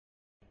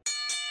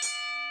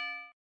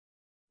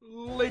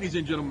Ladies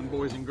and gentlemen,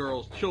 boys and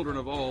girls, children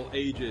of all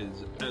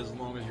ages, as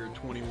long as you're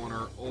 21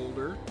 or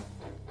older,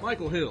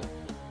 Michael Hill,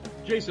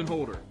 Jason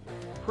Holder,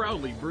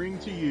 proudly bring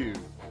to you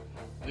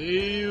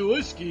the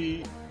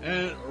Whiskey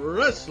and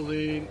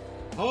Wrestling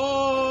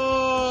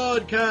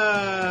Podcast.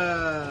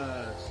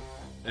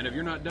 And if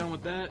you're not done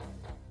with that,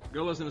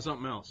 go listen to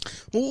something else.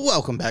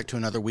 Welcome back to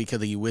another week of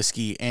the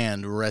Whiskey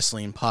and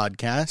Wrestling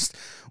Podcast.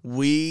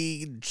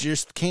 We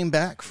just came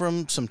back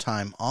from some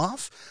time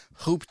off.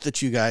 Hoped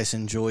that you guys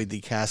enjoyed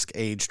the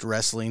cask-aged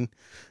wrestling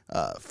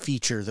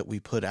feature that we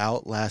put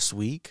out last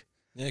week.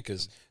 Yeah,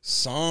 because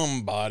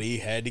somebody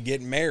had to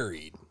get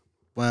married.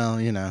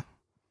 Well, you know,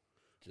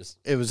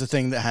 it was a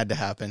thing that had to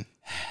happen.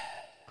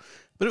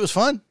 But it was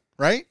fun,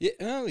 right? Yeah,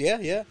 oh,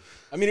 yeah.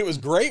 I mean, it was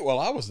great while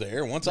I was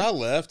there. Once I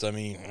left, I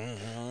mean...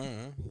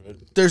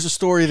 There's a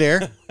story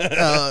there.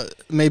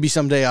 Maybe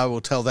someday I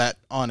will tell that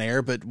on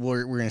air, but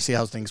we're going to see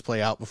how things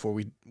play out before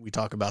we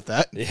talk about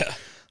that. Yeah.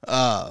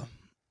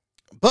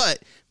 But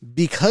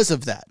because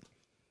of that,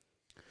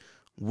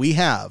 we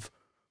have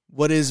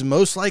what is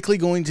most likely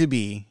going to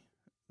be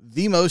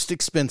the most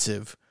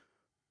expensive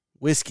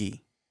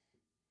whiskey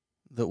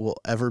that will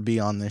ever be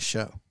on this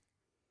show.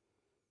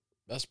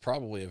 That's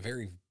probably a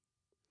very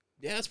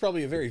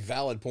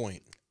valid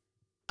point.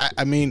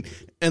 I mean,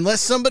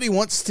 unless somebody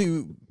wants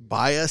to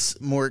buy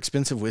us more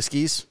expensive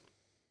whiskeys.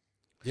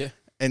 Yeah.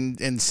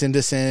 And send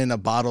us in a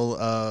bottle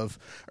of,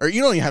 or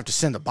you don't even have to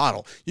send a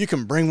bottle. You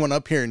can bring one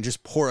up here and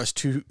just pour us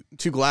two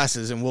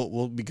glasses and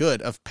we'll be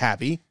good of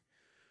Pappy.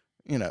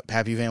 You know,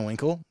 Pappy Van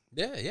Winkle.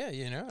 Yeah,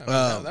 you know,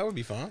 that would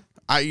be fun.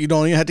 You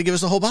don't even have to give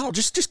us a whole bottle.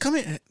 Just come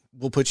in.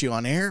 We'll put you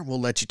on air.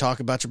 We'll let you talk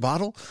about your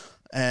bottle,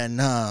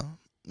 and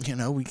you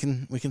know, we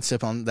can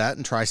sip on that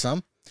and try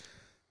some.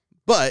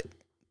 But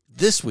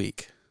this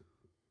week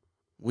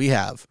we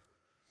have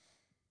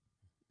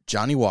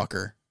Johnnie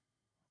Walker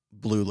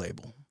Blue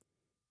Label.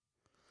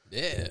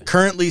 Yeah.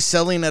 Currently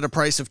selling at a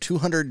price of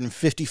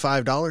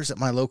 $255 at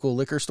my local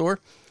liquor store.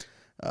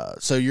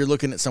 So you're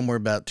looking at somewhere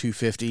about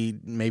 $250,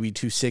 maybe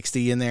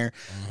 $260 in there.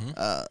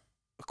 Mm-hmm.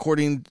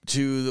 According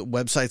to the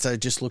websites I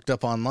just looked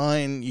up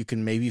online, you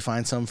can maybe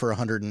find some for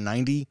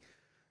 $190.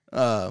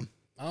 I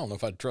don't know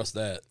if I'd trust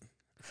that.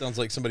 It sounds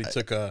like somebody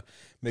took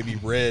maybe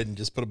red and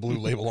just put a blue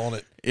label on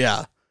it.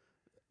 Yeah.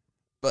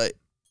 But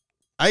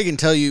I can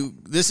tell you,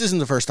 this isn't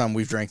the first time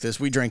we've drank this.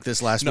 We drank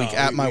this last week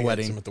at my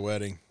wedding. Had some at the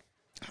wedding.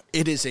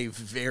 It is a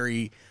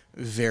very,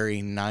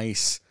 very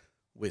nice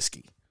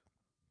whiskey.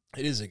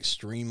 It is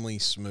extremely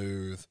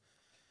smooth.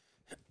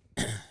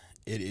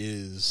 It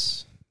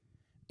is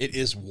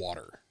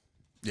water.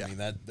 Yeah. I mean,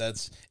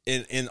 that's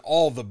in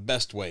all the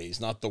best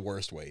ways, not the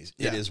worst ways.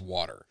 It is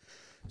water.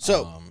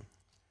 So,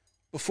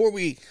 before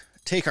we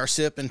take our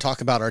sip and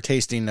talk about our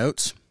tasting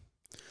notes,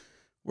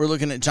 we're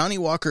looking at Johnnie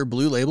Walker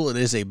Blue Label. It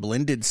is a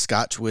blended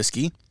Scotch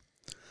whiskey,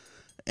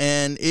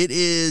 and it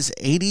is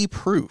 80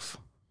 proof.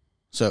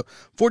 So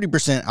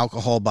 40%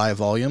 alcohol by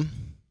volume.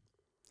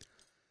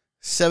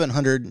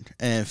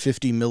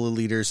 750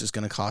 milliliters is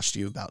going to cost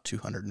you about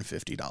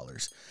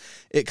 $250.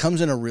 It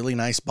comes in a really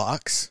nice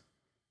box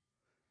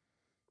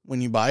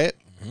when you buy it.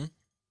 Mm-hmm.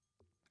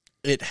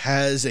 It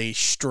has a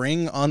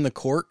string on the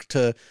cork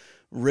to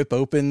rip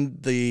open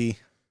the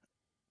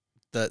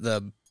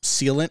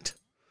sealant,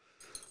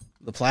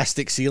 the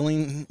plastic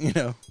sealing, you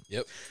know.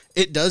 Yep.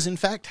 It does, in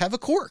fact, have a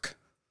cork.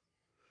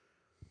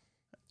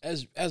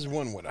 As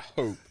one would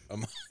hope,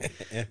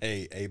 in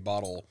a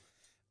bottle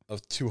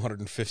of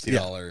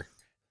 $250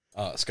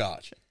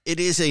 Scotch. It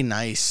is a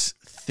nice,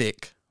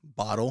 thick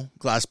bottle,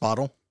 glass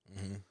bottle.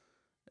 Mm-hmm.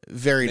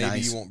 Very nice.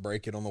 Maybe you won't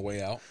break it on the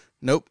way out.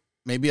 Nope.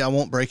 Maybe I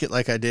won't break it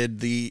like I did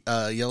the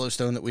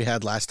Yellowstone that we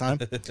had last time.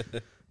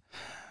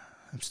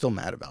 I'm still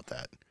mad about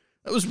that.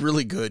 That was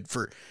really good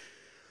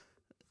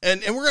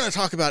and we're going to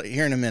talk about it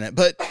here in a minute,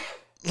 but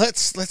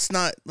let's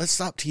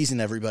stop teasing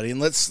everybody and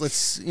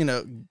let's you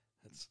know,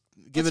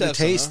 give it a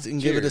taste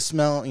and give it a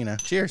smell, you know.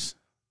 Cheers.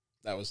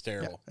 That was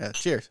terrible. Yeah,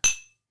 cheers.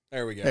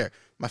 There we go. There.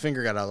 My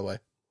finger got out of the way.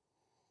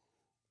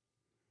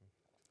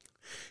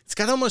 It's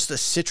got almost a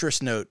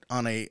citrus note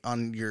on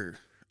your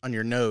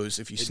nose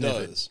if you sniff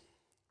it.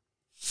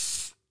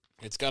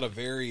 It's got a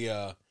very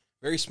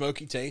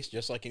smoky taste,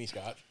 just like any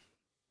Scotch.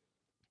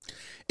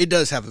 It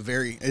does have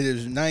it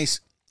is a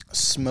nice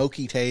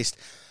smoky taste.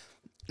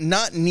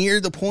 Not near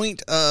the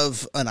point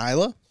of an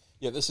Isla.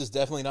 Yeah, this is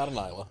definitely not an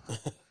Isla.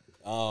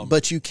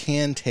 But you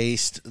can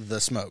taste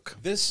the smoke.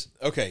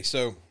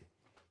 So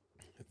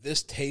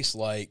this tastes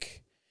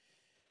like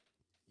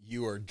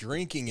you are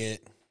drinking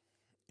it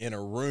in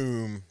a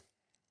room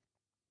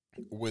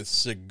with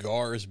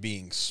cigars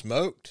being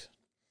smoked,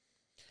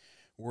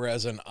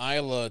 whereas an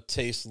Isla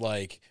tastes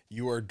like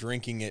you are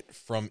drinking it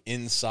from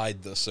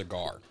inside the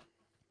cigar.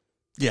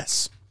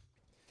 Yes.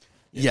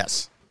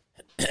 Yes.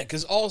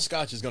 Because all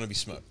Scotch is going to be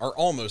smoked, or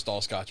almost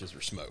all Scotches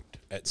are smoked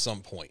at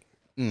some point.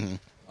 Mm-hmm.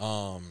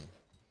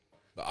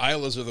 The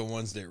Islas are the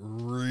ones that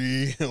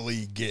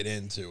really get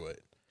into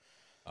it.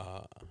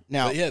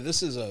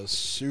 This is a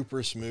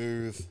super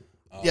smooth.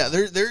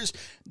 There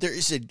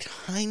is a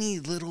tiny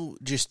little,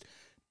 just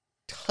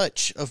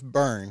touch of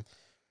burn.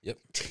 Yep.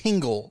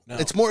 Tingle. No.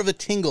 It's more of a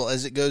tingle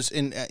as it goes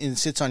in and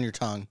sits on your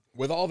tongue.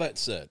 With all that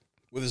said,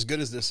 with as good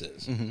as this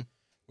is, Mm-hmm.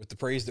 with the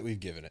praise that we've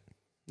given it,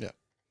 Yeah.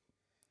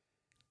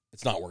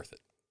 it's not worth it.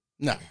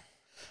 No.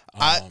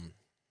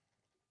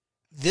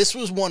 This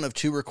was one of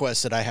 2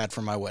 requests that I had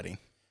for my wedding.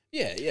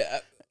 Yeah.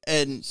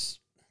 And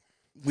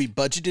we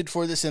budgeted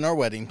for this in our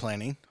wedding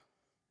planning.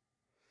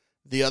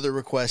 The other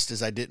request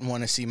is I didn't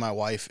want to see my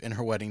wife in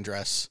her wedding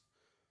dress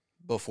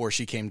before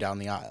she came down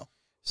the aisle.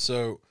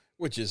 So,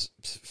 which is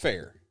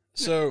fair.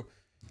 So,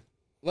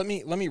 let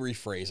me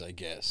rephrase, I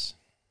guess.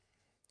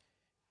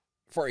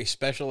 For a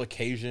special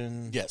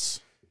occasion, Yes.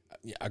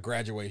 a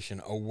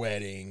graduation, a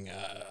wedding,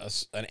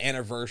 an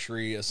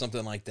anniversary, or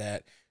something like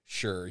that,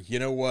 sure. You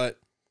know what?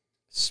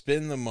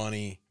 Spend the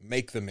money,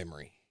 make the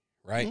memory,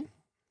 right? Mm-hmm.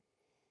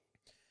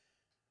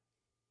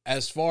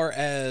 As far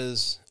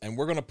as, and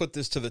we're going to put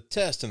this to the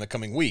test in the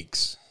coming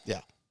weeks.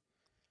 Yeah.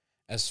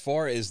 As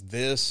far as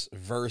this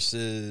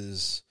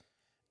versus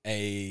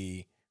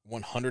a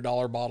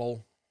 $100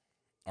 bottle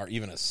or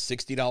even a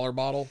 $60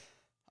 bottle,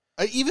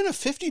 Even a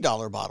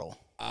 $50 bottle.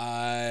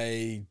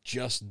 I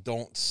just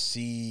don't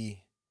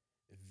see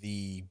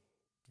the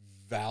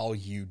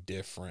value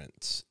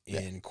difference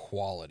in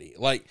quality.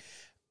 Like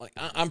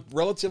I'm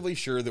relatively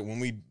sure that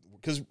when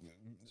because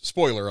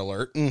spoiler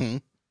alert, Mm-hmm.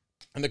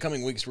 in the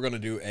coming weeks, we're going to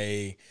do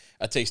a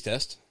taste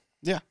test.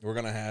 Yeah. We're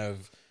going to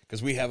have,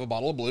 because we have a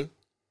bottle of blue.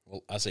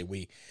 Well, I say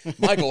we.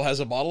 Michael has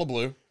a bottle of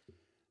blue,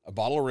 a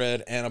bottle of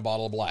red, and a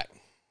bottle of black.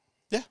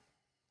 Yeah.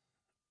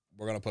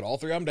 We're going to put all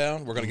 3 of them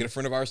down. We're going to get a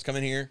friend of ours to come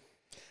in here.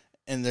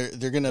 And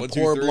they're going to 1, 2,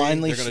 pour 3.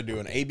 blindly. They're going to do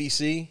an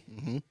ABC,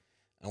 Mm-hmm.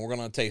 and we're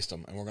going to taste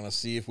them, and we're going to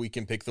see if we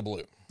can pick the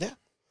blue. Yeah.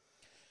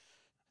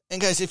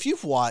 And guys, if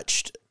you've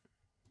watched,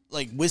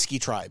 like, Whiskey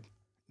Tribe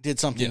did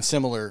something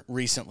similar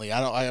recently.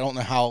 I don't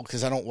know how,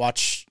 because I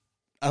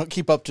don't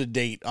keep up to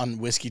date on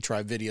Whiskey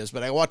Tribe videos,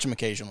 but I watch them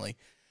occasionally.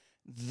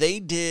 They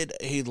did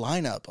a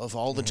lineup of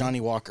all the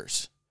Johnnie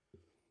Walkers.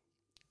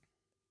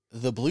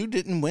 The blue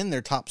didn't win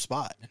their top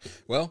spot.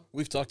 Well,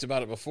 we've talked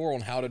about it before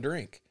on how to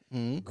drink.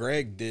 Mm-hmm.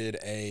 Greg did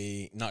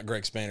not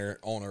Greg Spanner,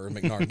 owner of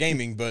McNard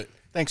Gaming, but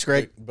Thanks,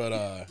 Greg.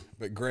 but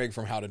Greg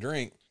from How to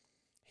Drink,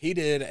 he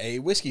did a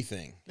whiskey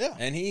thing. Yeah.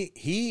 And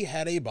he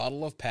had a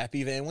bottle of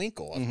Pappy Van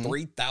Winkle, a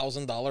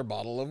 $3,000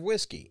 bottle of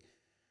whiskey.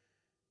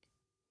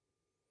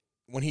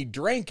 When he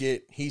drank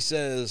it, he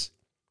says,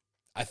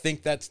 I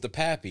think that's the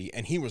Pappy.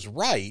 And he was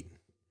right.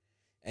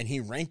 And he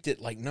ranked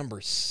it like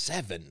number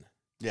 7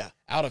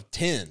 out of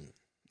 10.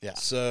 Yeah.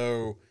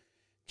 So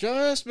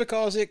just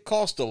because it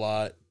cost a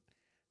lot,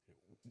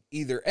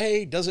 either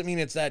A, doesn't mean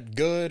it's that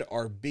good,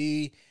 or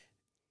B,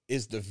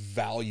 is the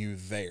value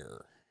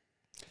there.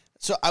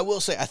 So I will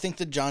say, I think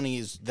the Johnnie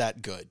is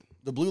that good.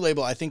 The Blue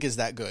Label, I think, is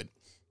that good.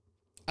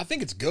 I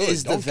think it's good.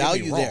 Is the Don't get me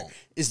value there? wrong.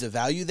 Is the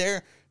value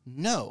there?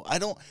 No, I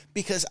don't,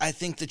 because I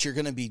think that you're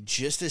going to be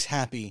just as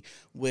happy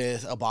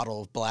with a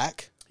bottle of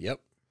black Yep.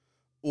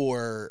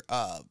 or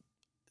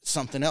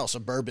something else, a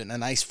bourbon, a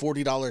nice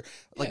 $40,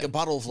 like a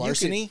bottle of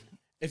Larceny.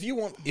 If you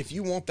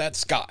want that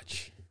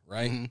scotch,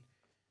 right? Mm-hmm.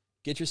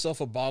 Get yourself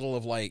a bottle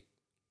of like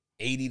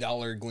 $80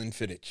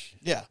 Glenfiddich.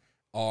 Yeah.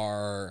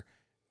 Or,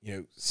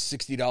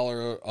 $60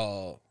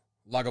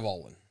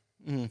 Lagavulin.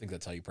 Mm-hmm. I think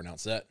that's how you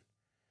pronounce that.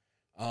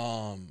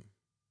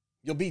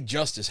 You'll be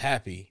just as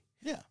happy.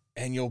 Yeah.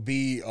 And you'll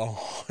be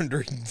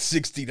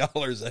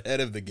 $160 ahead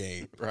of the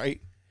game.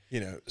 Right.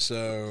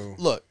 So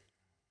Look,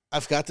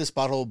 I've got this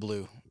bottle of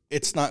blue.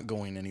 It's not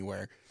going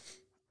anywhere.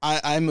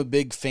 I'm a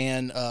big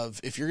fan of,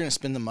 if you're going to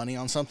spend the money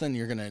on something,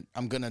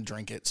 I'm going to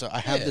drink it. So I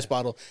have this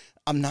bottle.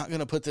 I'm not going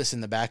to put this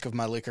in the back of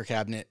my liquor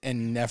cabinet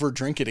and never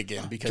drink it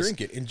again, because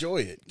drink it, enjoy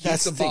it. Keep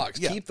That's the the thing, box,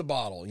 yeah. keep the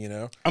bottle,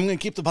 I'm going to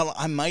keep the bottle.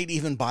 I might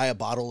even buy a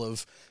bottle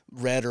of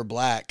red or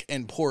black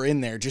and pour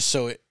in there just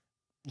so it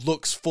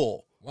looks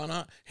full. Why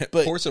not?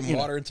 But, Pour some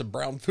water and some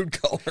brown food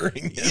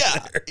coloring in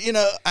Yeah. there.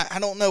 I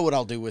don't know what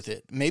I'll do with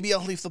it. Maybe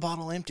I'll leave the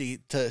bottle empty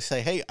to say,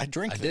 hey, I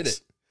drank I this. did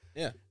it.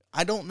 Yeah.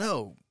 I don't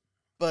know,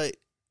 but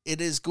it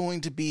is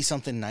going to be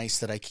something nice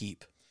that I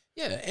keep.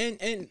 Yeah,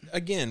 and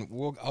again,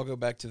 I'll go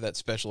back to that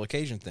special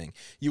occasion thing.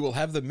 You will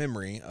have the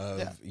memory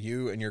of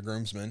you and your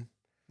groomsmen,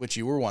 Which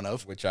you were one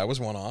of. which I was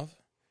one of,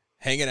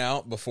 hanging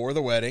out before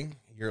the wedding,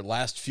 your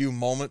last few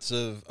moments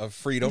of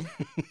freedom,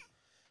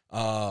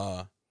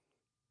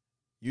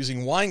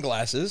 using wine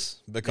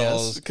glasses,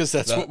 because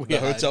that's what we the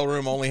had. hotel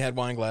room only had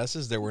wine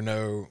glasses. There were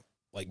no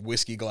like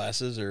whiskey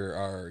glasses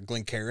or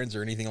Glencairns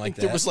or anything like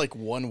that. There was like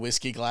one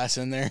whiskey glass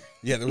in there.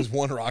 Yeah, there was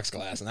one rocks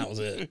glass, and that was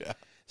it. Yeah.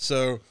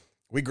 So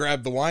we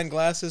grabbed the wine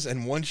glasses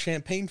and one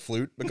champagne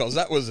flute, because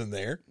that was in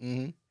there.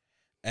 Mm-hmm.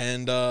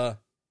 And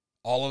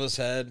all of us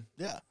had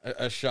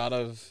a shot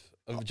of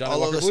Johnnie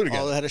Walker Blue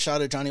together. All had a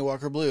shot of Johnnie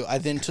Walker Blue. I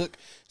then took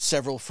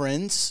several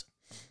friends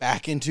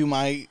back into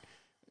my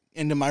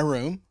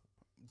room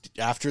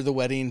after the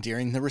wedding,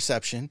 during the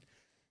reception,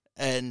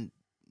 and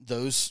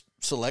those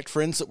select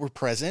friends that were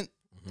present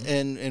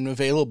and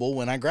available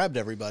when I grabbed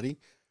everybody,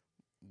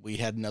 we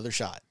had another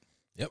shot.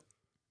 Yep.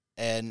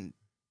 And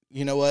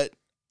you know what?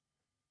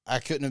 I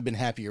couldn't have been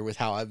happier with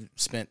how I've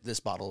spent this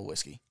bottle of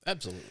whiskey.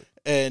 Absolutely.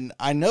 And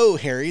I know,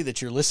 Harry,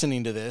 that you're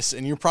listening to this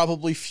and you're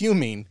probably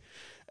fuming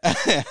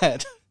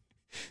at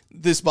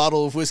this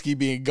bottle of whiskey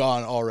being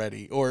gone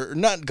already. Or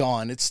not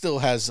gone, it still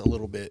has a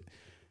little bit.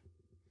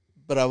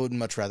 But I would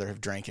much rather have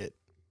drank it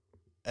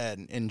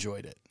and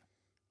enjoyed it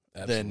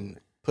than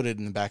put it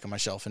in the back of my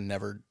shelf and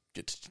never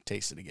get to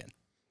taste it again.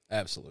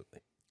 Absolutely.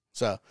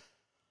 So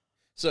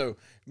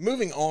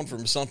moving on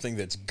from something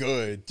that's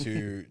good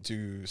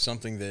to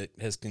something that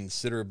has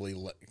considerably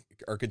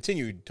or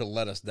continued to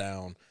let us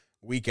down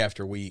week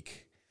after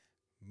week,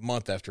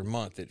 month after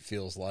month, it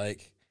feels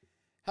like.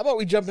 How about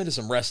we jump into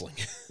some wrestling?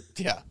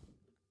 Yeah.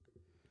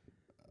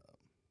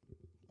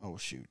 Oh,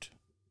 shoot.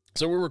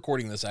 So we're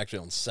recording this actually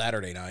on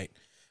Saturday night.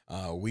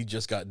 We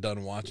just got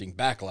done watching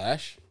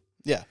Backlash.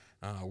 Yeah.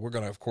 We're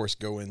going to, of course,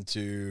 go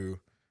into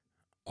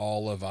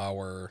all of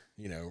our,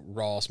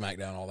 Raw,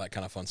 SmackDown, all that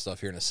kind of fun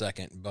stuff here in a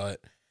second.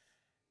 But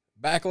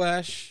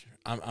Backlash,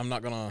 I'm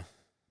not going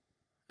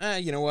to,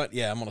 you know what?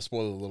 Yeah, I'm going to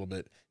spoil it a little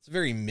bit. It's a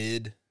very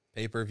mid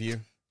pay-per-view.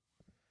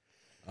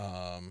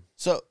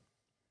 So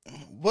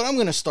what I'm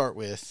going to start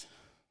with,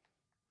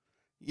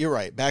 you're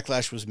right,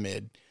 Backlash was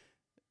mid.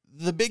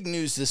 The big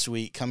news this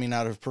week coming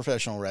out of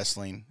professional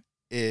wrestling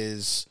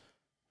is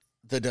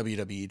the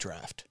WWE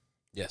draft.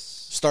 Yes.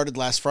 Started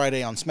last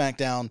Friday on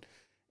SmackDown,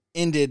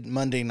 ended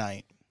Monday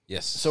night.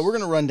 Yes. So we're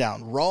going to run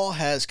down. Raw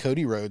has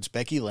Cody Rhodes,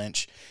 Becky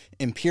Lynch,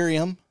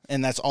 Imperium,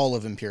 and that's all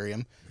of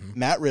Imperium,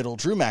 Matt Riddle,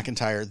 Drew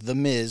McIntyre, The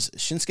Miz,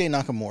 Shinsuke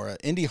Nakamura,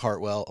 Indy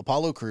Hartwell,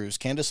 Apollo Crews,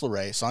 Candice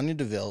LeRae, Sonya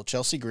Deville,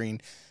 Chelsea Green,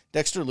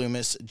 Dexter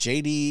Lumis,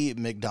 JD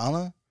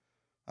McDonough,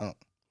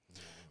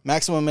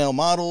 Maximum Male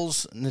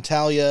Models,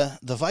 Natalia,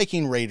 The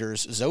Viking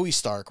Raiders, Zoe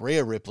Stark,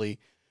 Rhea Ripley,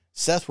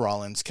 Seth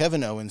Rollins,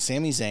 Kevin Owens,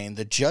 Sami Zayn,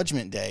 The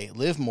Judgment Day,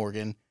 Liv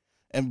Morgan,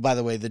 and by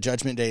the way, The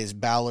Judgment Day is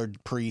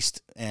Ballard,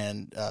 Priest,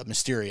 and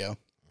Mysterio.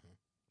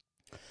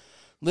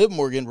 Liv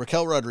Morgan,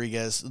 Raquel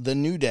Rodriguez, The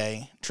New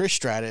Day, Trish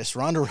Stratus,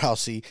 Ronda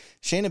Rousey,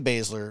 Shayna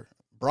Baszler,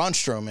 Braun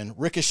Strowman,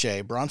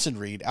 Ricochet, Bronson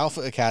Reed,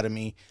 Alpha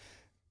Academy,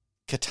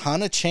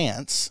 Katana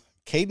Chance,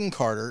 Caden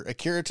Carter,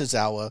 Akira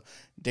Tozawa,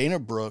 Dana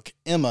Brooke,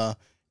 Emma,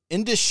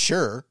 Indus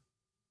Sher.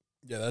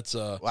 Yeah, that's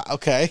Wow,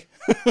 okay.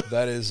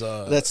 that is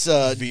that's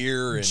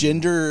Veer and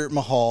Jinder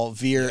Mahal,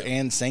 Veer,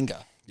 and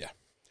Senga.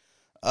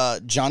 Yeah.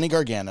 Johnny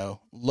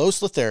Gargano, Los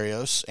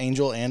Lotharios,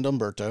 Angel and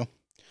Umberto,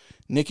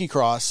 Nikki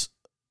Cross,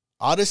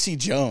 Odyssey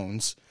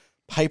Jones,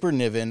 Piper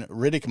Niven,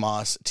 Riddick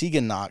Moss,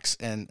 Tegan Knox,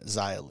 and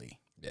Xia Li.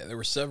 Yeah, there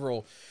were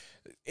several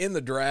in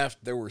the draft.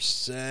 There were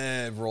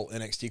several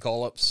NXT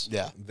call-ups.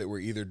 Yeah. That were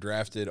either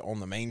drafted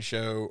on the main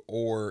show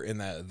or in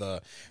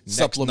the next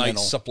Supplemental. night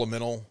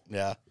supplemental.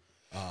 Yeah.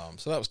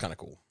 So that was kind of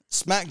cool.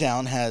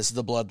 SmackDown has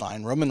the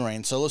Bloodline, Roman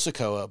Reigns, Solo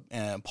Sikoa,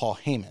 and Paul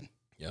Heyman.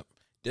 Yep.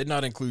 Did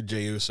not include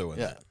Jey Uso in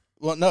Yeah. that.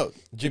 Well, no.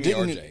 Jimmy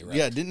didn't, RJ, right?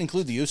 Yeah, it didn't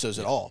include the Usos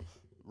at all.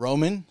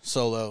 Roman,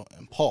 Solo,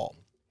 and Paul.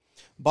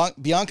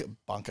 Bianca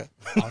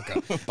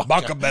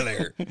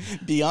Belair.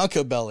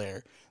 Bianca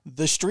Belair.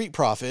 The Street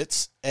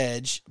Profits,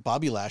 Edge,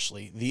 Bobby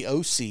Lashley. The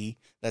OC,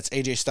 that's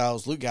AJ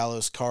Styles, Luke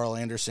Gallows, Carl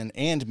Anderson,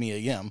 and Mia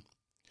Yim.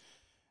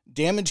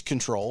 Damage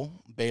Control,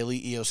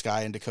 Bayley, Io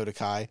Sky, and Dakota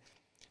Kai.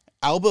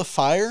 Alba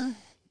Fire,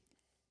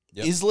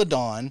 Yep. Isla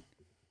Dawn,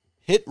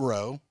 Hit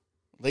Row,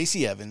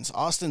 Lacey Evans,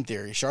 Austin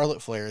Theory,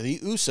 Charlotte Flair, The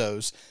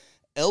Usos,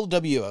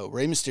 LWO,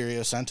 Rey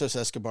Mysterio, Santos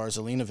Escobar,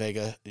 Zelina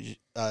Vega,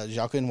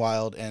 Joaquin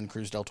Wilde, and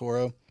Cruz del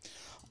Toro.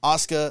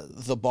 Asuka,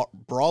 The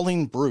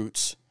Brawling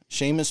Brutes,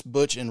 Sheamus,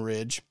 Butch, and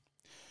Ridge.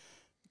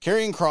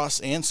 Karrion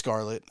Kross and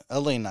Scarlett,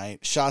 LA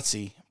Knight,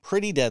 Shotzi,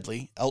 Pretty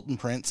Deadly, Elton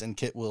Prince, and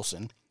Kit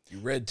Wilson. You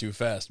read too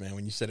fast, man.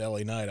 When you said LA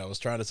Knight, I was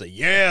trying to say,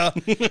 yeah,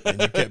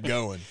 and you kept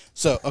going.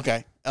 So,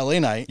 okay, LA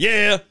Knight,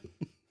 Yeah.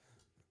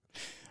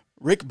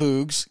 Rick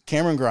Boogs,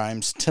 Cameron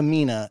Grimes,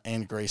 Tamina,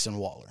 and Grayson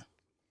Waller.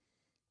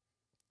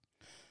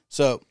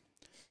 So,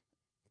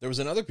 There was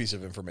another piece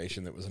of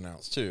information that was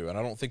announced too, and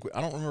I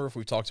don't remember if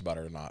we talked about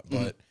it or not,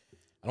 but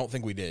I don't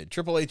think we did.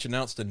 Triple H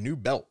announced a new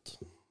belt.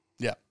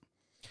 yeah.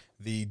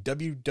 The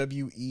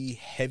WWE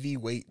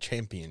Heavyweight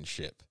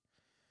Championship.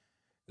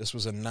 This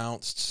was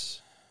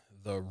announced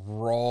the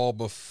Raw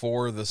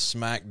before the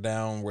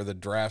SmackDown where the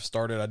draft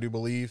started, I do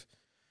believe.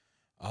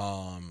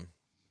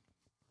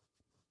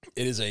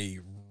 It is a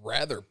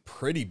rather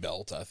pretty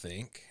belt, I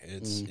think.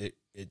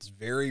 It's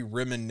very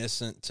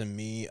reminiscent to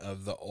me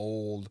of the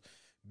old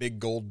big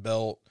gold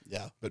belt,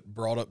 Yeah. but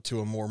brought up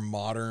to a more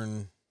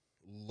modern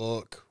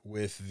look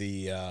with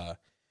the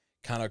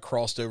kind of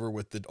crossed over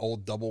with the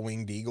old double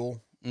winged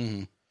eagle.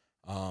 Mm-hmm.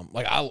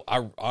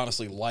 I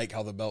honestly like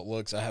how the belt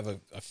looks. I have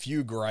a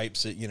few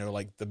gripes that,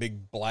 like the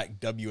big black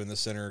W in the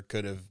center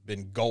could have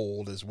been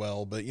gold as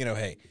well. But,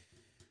 hey,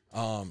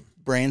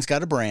 Brand's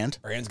got a brand.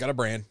 brand's got a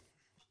brand.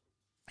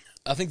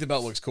 I think the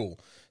belt looks cool.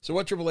 So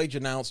what Triple H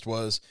announced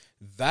was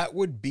that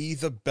would be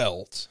the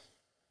belt.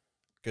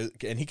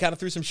 And he kind of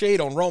threw some shade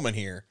on Roman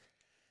here.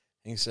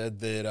 He said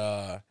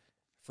that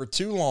for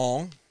too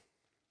long,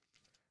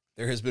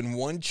 there has been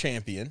one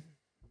champion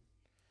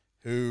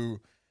who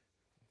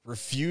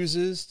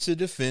refuses to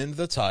defend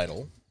the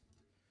title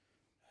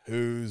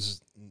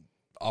who's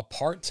a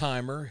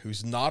part-timer,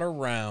 who's not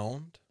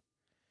around.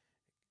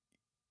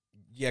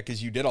 Yeah,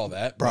 because you did all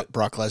that. Brock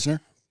Lesnar?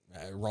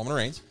 Roman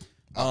Reigns.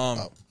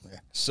 Yeah.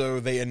 So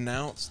they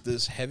announced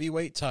this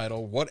heavyweight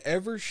title.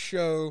 Whatever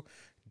show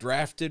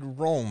drafted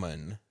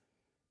Roman,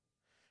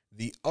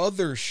 the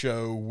other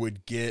show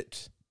would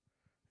get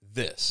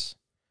this,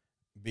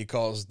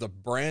 because the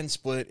brand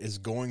split is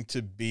going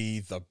to be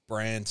the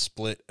brand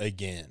split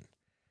again.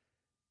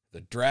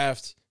 The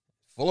draft,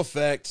 full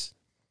effect.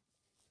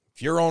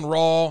 If you're on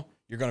Raw,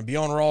 you're going to be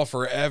on Raw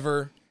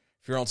forever.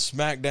 If you're on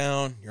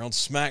SmackDown, you're on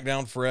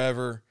SmackDown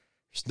forever.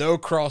 There's no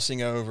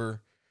crossing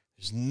over.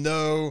 There's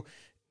no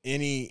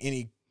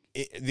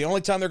the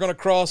only time they're going to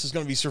cross is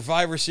going to be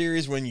Survivor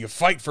Series when you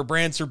fight for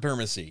brand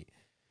supremacy.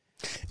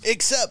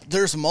 Except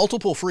there's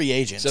multiple free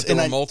agents. Except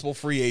there were multiple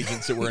free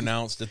agents that were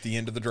announced at the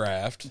end of the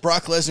draft.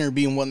 Brock Lesnar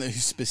being one who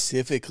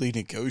specifically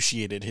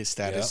negotiated his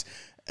status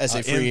as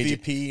a free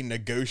agent. MVP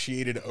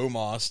negotiated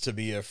Omos to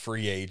be a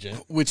free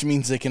agent. Which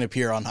means they can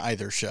appear on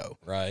either show.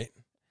 Right.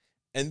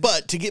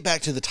 But to get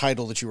back to the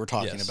title that you were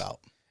talking about.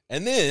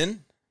 And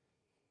then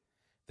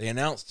they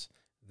announced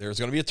there's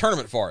going to be a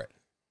tournament for it.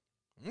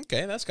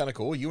 Okay, that's kind of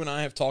cool. You and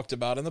I have talked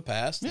about in the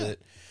past that,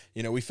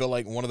 we feel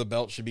like one of the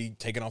belts should be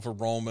taken off of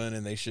Roman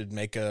and they should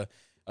make a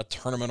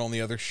tournament on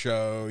the other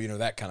show,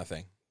 that kind of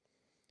thing.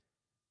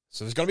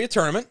 So there's going to be a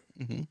tournament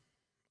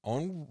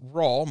on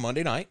Raw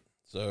Monday night,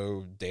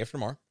 so day after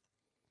tomorrow.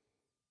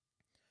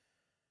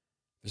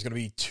 There's going to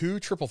be 2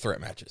 triple threat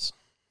matches.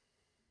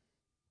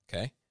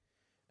 Okay?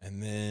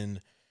 And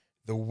then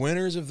the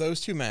winners of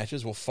those 2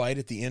 matches will fight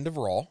at the end of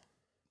Raw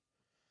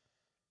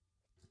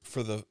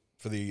for the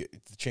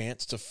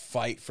chance to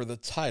fight for the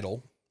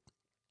title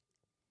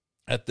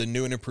at the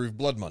new and improved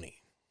Blood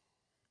Money.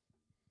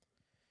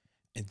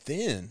 And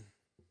then,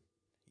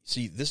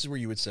 see, this is where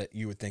you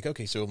would think,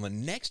 okay, so on the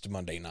next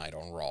Monday night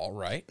on Raw,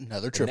 right?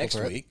 Another triple next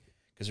threat. week,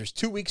 because there's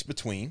 2 weeks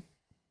between,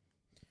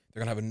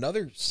 they're going to have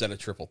another set of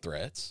triple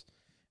threats.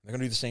 They're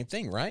going to do the same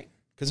thing, right?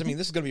 Because,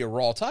 this is going to be a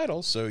Raw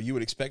title, so you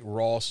would expect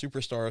Raw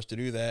superstars to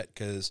do that,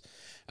 because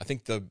I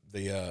think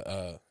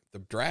the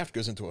draft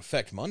goes into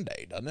effect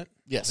Monday, doesn't it?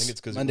 Yes. I think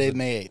it's because Monday,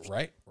 May 8th.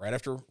 Right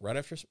after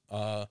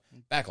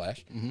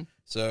Backlash.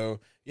 So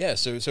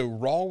so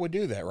Raw would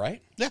do that,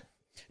 right? Yeah.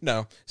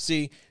 No,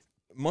 see,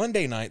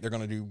 Monday night they're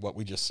going to do what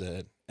we just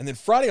said, and then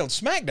Friday on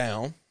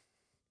SmackDown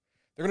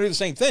they're going to do the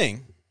same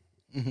thing.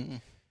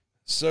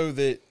 So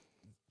that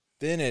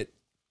then at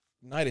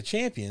Night of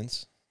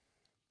Champions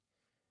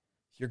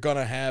you're going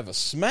to have a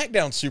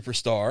SmackDown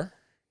superstar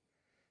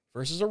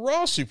versus a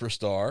Raw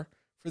superstar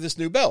for this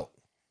new belt.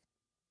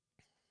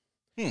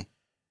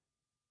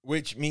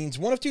 Which means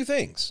one of 2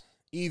 things.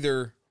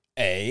 Either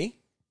A,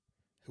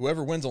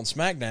 whoever wins on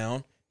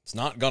SmackDown, it's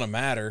not going to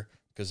matter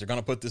because they're going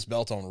to put this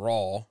belt on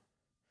Raw.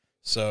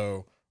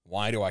 So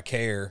why do I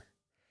care?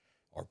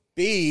 Or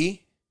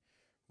B,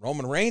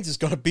 Roman Reigns is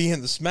going to be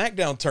in the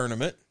SmackDown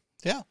tournament.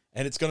 Yeah.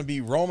 And it's going to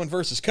be Roman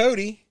versus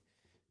Cody.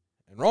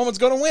 And Roman's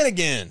going to win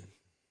again.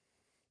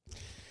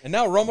 And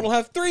now Roman will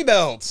have 3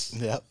 belts.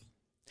 Yep.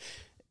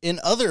 In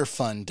other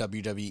fun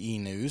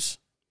WWE news,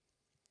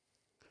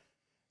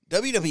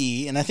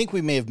 WWE, and I think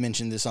we may have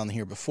mentioned this on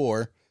here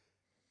before,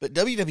 but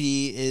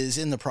WWE is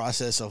in the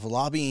process of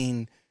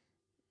lobbying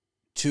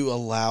to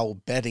allow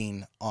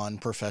betting on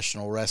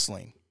professional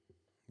wrestling.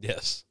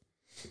 Yes.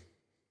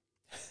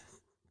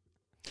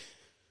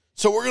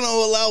 So we're going to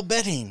allow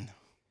betting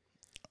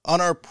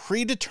on our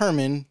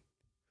predetermined,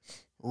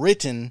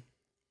 written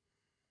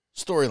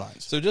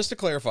storylines. So just to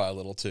clarify a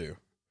little too,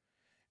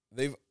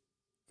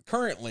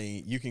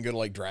 currently you can go to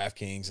like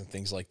DraftKings and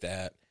things like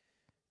that,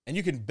 and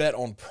you can bet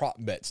on prop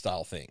bet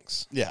style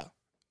things. Yeah.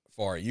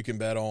 For it. You can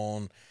bet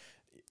on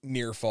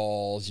near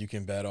falls. You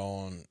can bet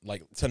on,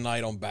 like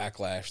tonight on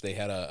Backlash, they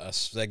had a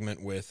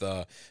segment with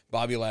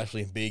Bobby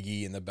Lashley and Big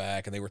E in the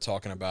back, and they were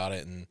talking about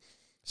it. And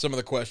some of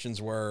the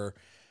questions were,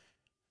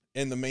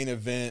 in the main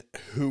event,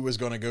 who was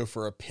going to go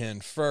for a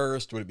pin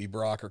first? Would it be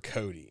Brock or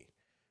Cody?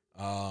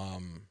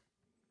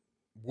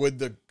 Would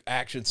the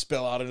action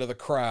spill out into the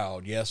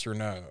crowd? Yes or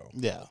no?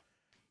 Yeah.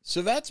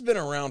 So that's been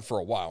around for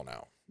a while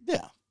now.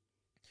 Yeah.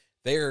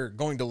 They're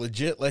going to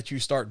legit let you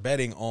start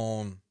betting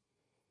on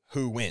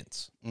who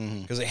wins.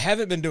 Because they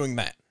haven't been doing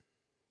that.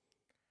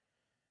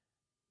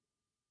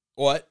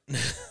 What?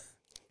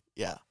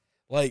 Yeah.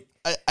 Like,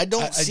 I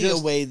don't see a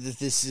way that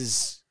this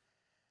is,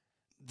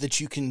 that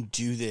you can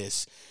do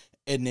this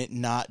and it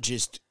not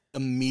just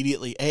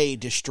immediately,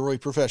 destroy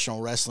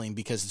professional wrestling,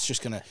 because it's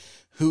just going to,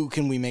 who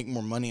can we make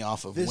more money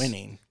off of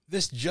winning?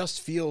 This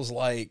just feels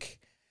like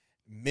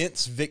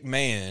Vince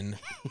McMahon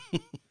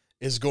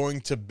is going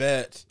to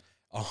bet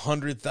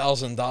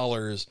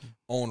 $100,000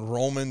 on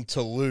Roman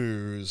to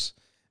lose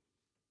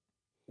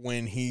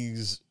when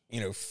he's,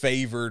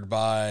 favored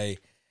by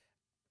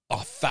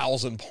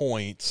 1,000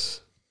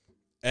 points.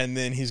 And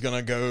then he's going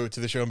to go to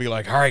the show and be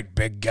like, all right,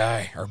 big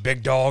guy or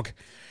big dog,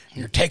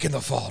 you're taking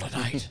the fall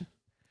tonight.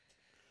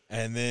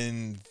 And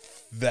then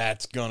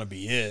that's going to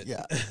be it.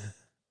 Yeah.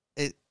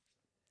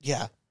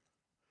 Yeah.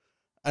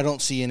 I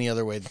don't see any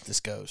other way that this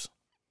goes.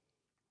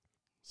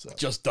 So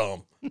Just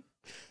dumb.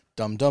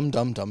 dumb, dumb,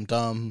 dumb, dumb,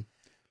 dumb.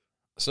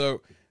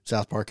 So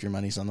South Park, your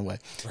money's on the way.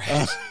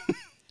 Right.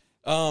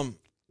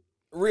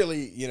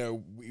 Really,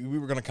 we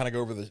were going to kind of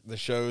go over the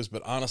shows,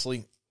 but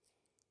honestly,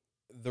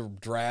 the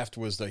draft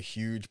was a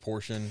huge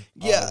portion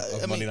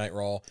of Monday Night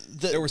Raw.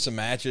 There were some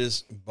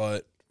matches,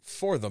 but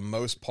for the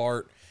most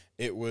part,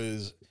 it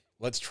was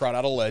let's trot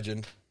out a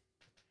legend,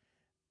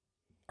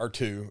 or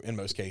two in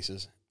most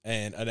cases,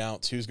 and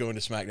announce who's going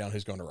to SmackDown,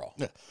 who's going to Raw.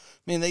 Yeah.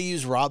 I mean, they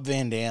use Rob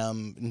Van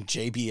Dam and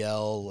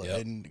JBL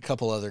Yep. and a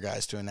couple other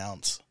guys to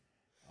announce.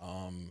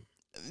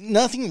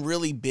 Nothing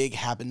really big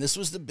happened. This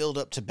was the build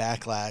up to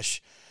Backlash.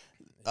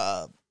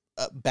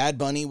 Bad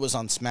Bunny was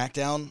on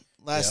SmackDown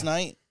last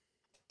night,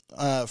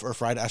 or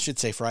Friday. I should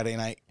say Friday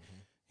night.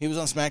 He was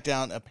on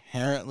SmackDown.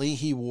 Apparently,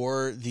 he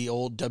wore the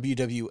old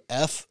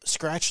WWF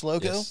scratch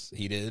logo. Yes,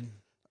 he did.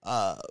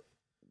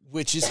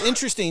 Which is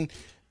interesting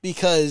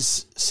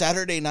because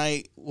Saturday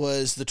night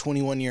was the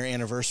 21-year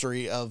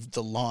anniversary of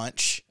the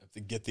launch Have to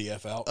get the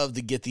F out. of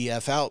the Get the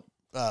F Out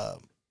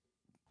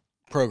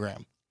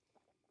program.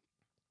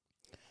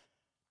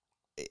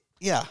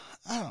 Yeah,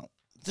 I don't.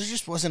 There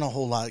just wasn't a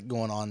whole lot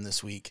going on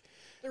this week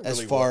There as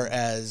really far wasn't.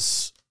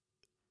 as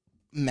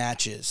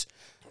matches.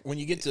 When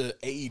you get to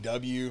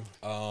AEW,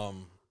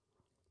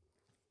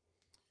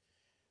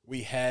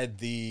 we had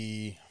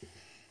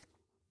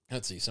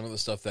some of the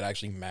stuff that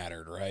actually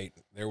mattered, right?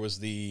 There was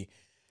the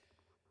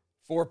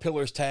 4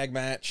 Pillars tag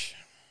match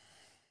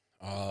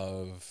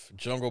of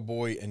Jungle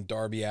Boy and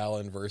Darby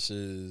Allin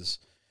versus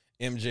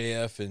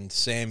MJF and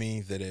Sammy,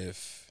 that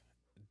if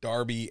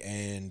Darby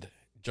and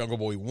Jungle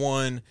Boy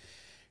won,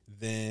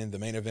 then the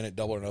main event at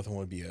Double or Nothing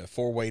would be a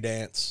 4-way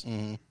dance.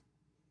 Mm-hmm.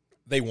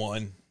 They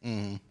won.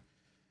 Mm-hmm.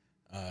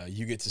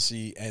 You get to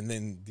see, and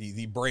then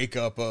the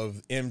breakup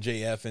of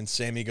MJF and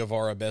Sammy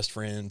Guevara, best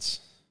friends,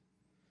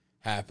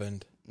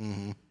 happened.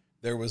 Mm-hmm.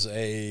 There was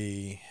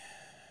a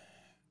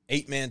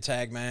 8-man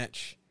tag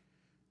match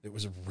that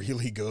was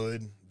really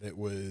good. That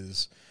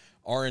was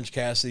Orange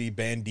Cassidy,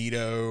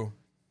 Bandito.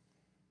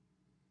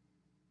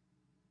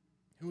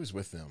 Who was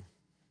with them?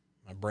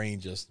 My brain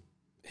just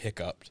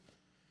hiccuped.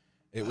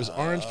 It was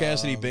Orange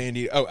Cassidy,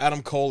 Bandito. Oh,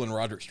 Adam Cole and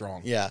Roderick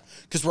Strong. Yeah,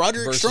 because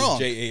Roderick Versus Strong,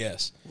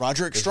 JAS.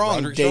 Roderick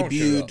Strong Roderick Strong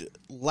debuted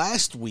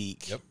last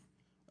week Yep.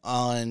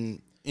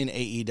 in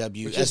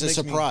AEW Which as just a makes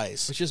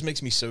surprise. Which just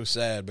makes me so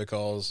sad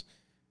because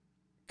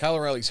Kyle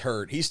O'Reilly's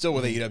hurt. He's still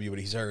with Mm-hmm. AEW, but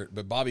he's hurt.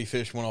 But Bobby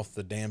Fish went off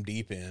the damn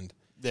deep end.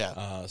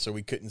 Yeah, So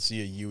we couldn't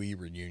see a UE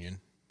reunion.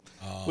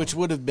 which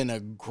would have been a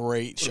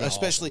great show, been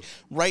especially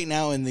right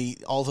now in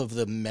all of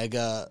the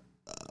mega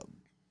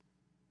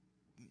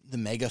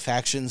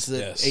factions that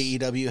Yes.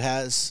 AEW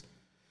has.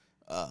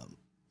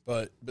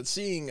 But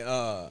seeing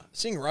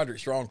Roderick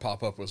Strong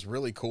pop up was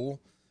really cool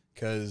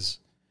because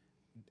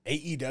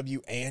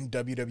AEW and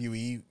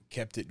WWE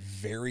kept it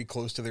very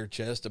close to their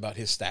chest about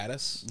his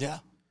status. Yeah,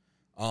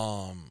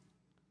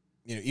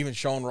 Even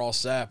Sean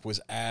Ross Sapp was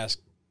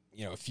asked,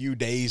 a few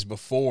days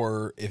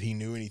before if he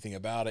knew anything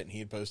about it, and he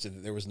had posted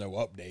that there was no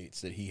updates,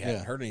 that he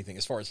hadn't heard anything.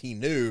 As far as he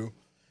knew,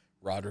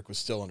 Roderick was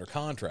still under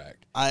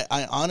contract.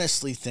 I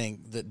honestly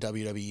think that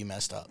WWE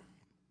messed up.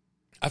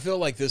 I feel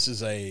like this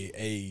is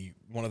a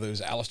one of those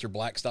Aleister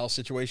Black style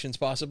situations,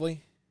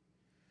 possibly,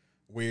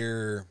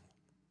 where,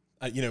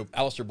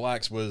 Aleister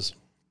Black's was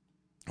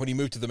when he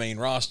moved to the main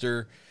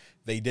roster,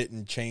 they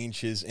didn't change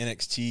his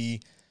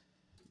NXT.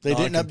 They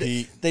didn't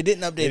non-compete.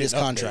 update his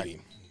contract.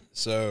 Him.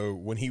 So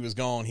when he was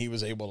gone, he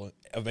was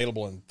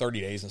available in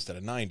 30 days instead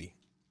of 90.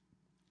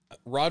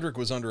 Roderick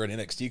was under an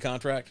NXT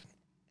contract,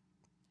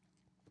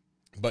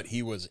 but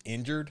he was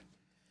injured.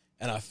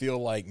 And I feel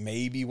like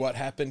maybe what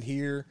happened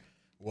here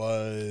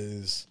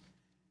was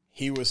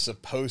he was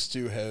supposed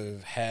to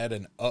have had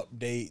an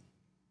update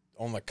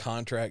on the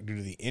contract due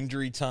to the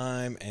injury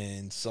time,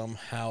 and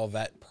somehow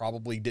that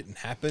probably didn't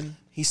happen.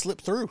 He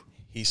slipped through.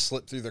 He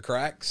slipped through the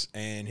cracks,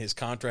 and his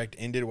contract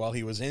ended while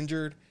he was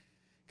injured.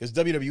 Because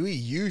WWE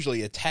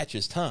usually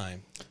attaches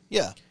time.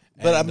 Yeah.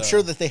 But And, I'm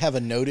sure that they have a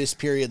notice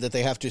period that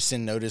they have to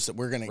send notice that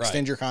we're going to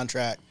extend your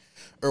contract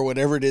or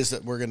whatever it is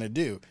that we're going to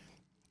do.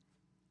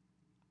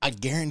 I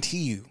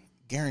guarantee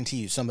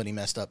you somebody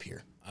messed up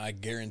here. I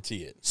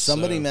guarantee it.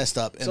 Somebody So, messed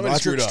up. And somebody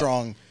screwed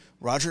up.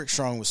 Roderick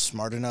Strong was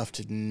smart enough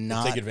to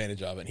not take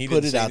advantage of it. He put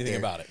didn't it say out anything there,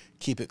 about it.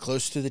 keep it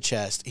close to the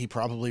chest. He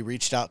probably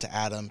reached out to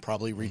Adam,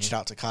 probably reached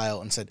out to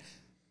Kyle and said,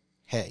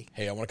 hey,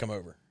 Hey, I want to come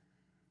over.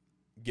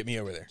 Get me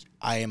over there.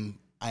 I am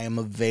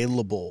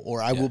available,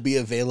 or I will be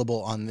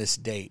available on this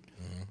date.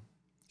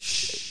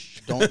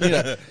 Shh. Don't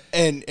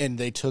and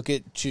they took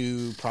it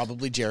to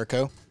probably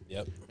Jericho.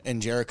 Yep.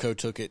 And Jericho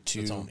took it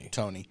to Tony.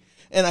 Tony.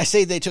 And I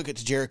say they took it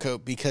to Jericho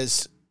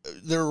because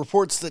there are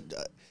reports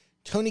that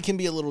Tony can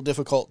be a little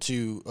difficult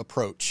to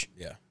approach.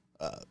 Yeah.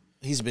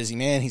 He's a busy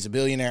man. He's a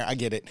billionaire. I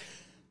get it.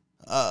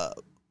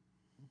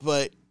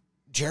 But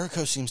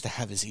Jericho seems to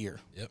have his ear.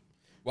 Yep.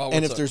 Well,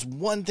 And if there's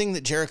one thing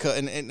that Jericho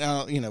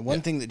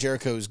thing that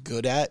Jericho is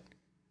good at,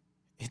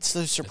 it's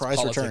those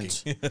surprise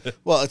returns.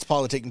 Well, it's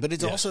politicking, but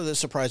it's also the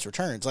surprise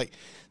returns. Like,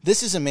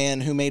 this is a man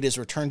who made his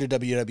return to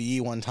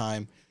WWE one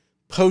time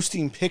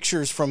posting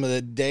pictures from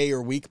the day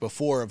or week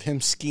before of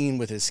him skiing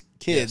with his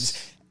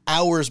kids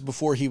hours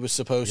before he was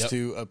supposed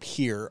to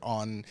appear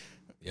on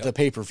the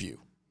pay-per-view.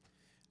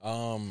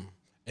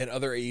 And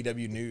other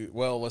AEW news.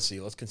 Well, let's see.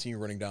 Let's continue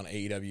running down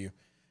AEW.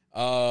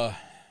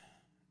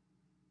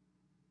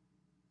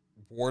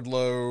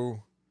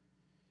 Wardlow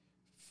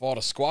fought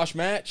a squash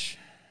match.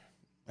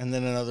 And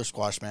then another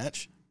squash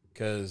match.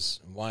 Because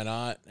why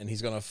not? And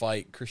he's going to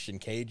fight Christian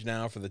Cage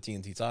now for the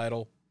TNT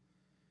title.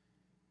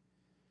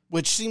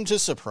 Which seemed to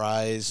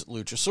surprise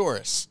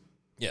Luchasaurus.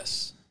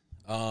 Yes.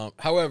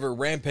 However,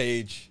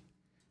 Rampage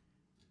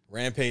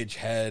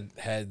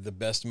had the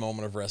best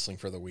moment of wrestling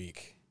for the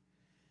week.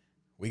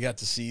 We got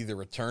to see the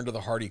return to the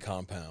Hardy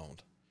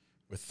compound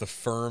with the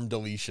firm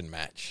deletion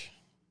match,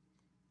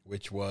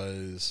 which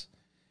was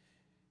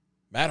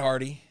Matt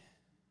Hardy,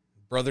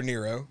 Brother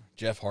Nero,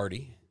 Jeff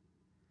Hardy,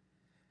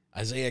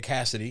 Isaiah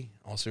Cassidy,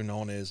 also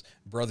known as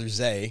Brother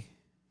Zay,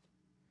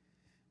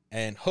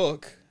 and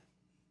Hook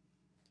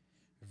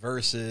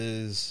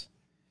versus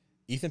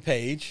Ethan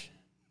Page,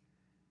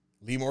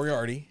 Lee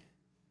Moriarty,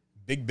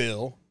 Big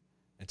Bill,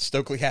 and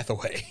Stokely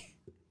Hathaway.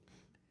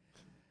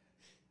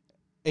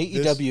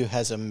 AEW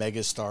has a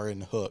megastar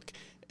in Hook,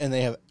 and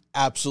they have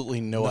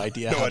absolutely no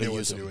idea how to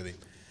use him. With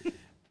him.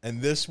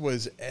 And this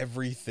was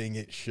everything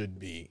it should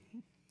be.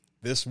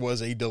 This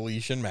was a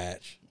deletion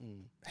match,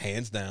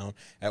 hands down.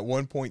 At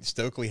one point,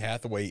 Stokely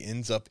Hathaway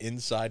ends up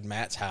inside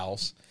Matt's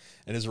house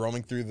and is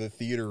roaming through the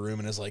theater room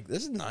and is like,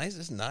 this is nice.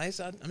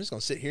 I'm just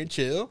going to sit here and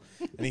chill.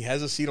 And he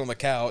has a seat on the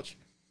couch.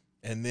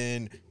 And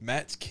then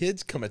Matt's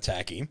kids come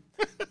attack him.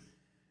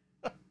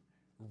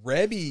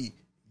 Rebby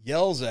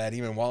yells at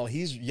him, and while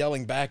he's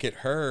yelling back at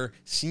her,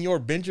 Senor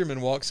Benjamin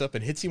walks up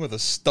and hits him with a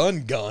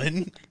stun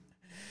gun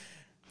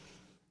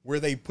where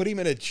they put him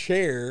in a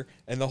chair,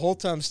 and the whole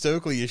time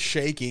Stokely is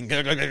shaking,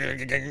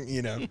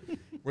 you know,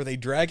 where they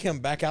drag him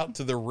back out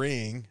to the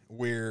ring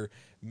where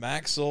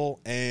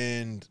Maxwell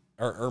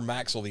or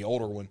Maxwell, the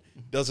older one,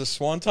 does a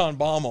swanton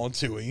bomb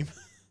onto him.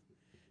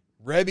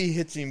 Rebby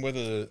hits him with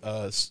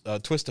a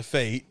twist of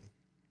fate,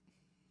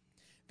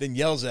 then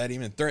yells at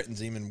him and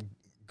threatens him and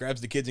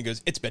grabs the kids and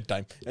goes, it's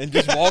bedtime, and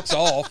just walks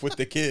off with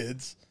the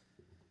kids.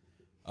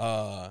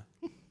 While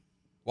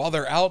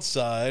they're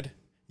outside,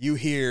 you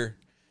hear,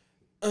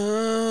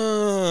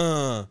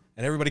 and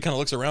everybody kind of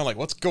looks around like,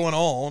 what's going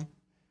on?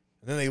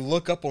 And then they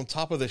look up on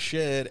top of the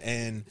shed,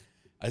 and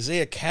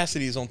Isaiah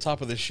Cassidy is on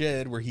top of the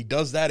shed, where he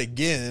does that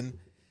again,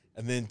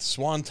 and then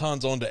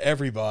swantons onto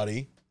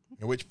everybody.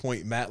 At which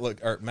point Matt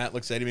looks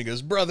at him and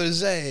goes, Brother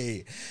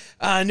Zay,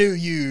 I knew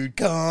you'd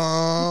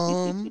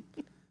come.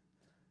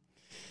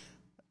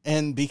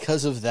 And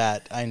because of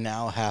that, I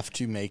now have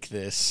to make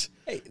this.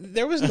 Hey,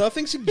 there was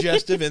nothing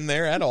suggestive in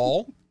there at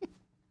all.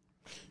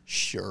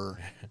 Sure.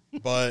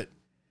 But,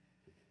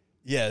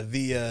 yeah,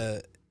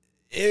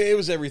 it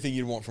was everything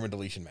you'd want from a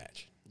deletion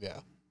match. Yeah.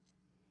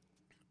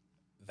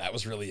 That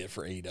was really it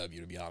for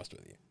AEW, to be honest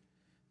with you.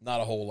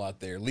 Not a whole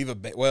lot there.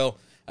 Well,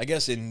 I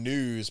guess in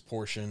news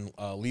portion,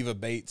 Leva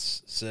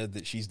Bates said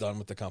that she's done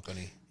with the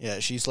company. Yeah,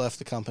 she's left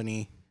the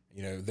company.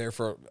 You know, there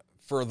for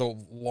the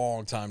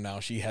long time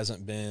now, she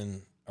hasn't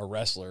been a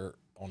wrestler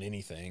on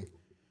anything.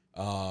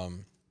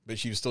 But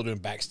she was still doing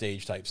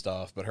backstage type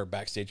stuff, but her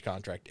backstage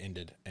contract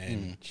ended,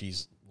 and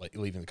she's like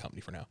leaving the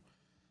company for now.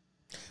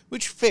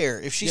 Which, fair.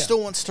 If she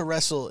still wants to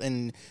wrestle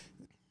and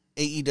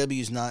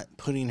AEW's not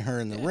putting her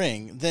in the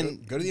ring,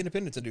 then go to the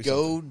independents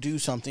and do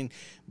something.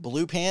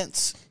 Blue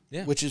Pants,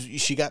 which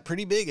is, she got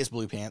pretty big as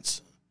Blue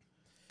Pants.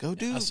 Go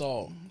do. I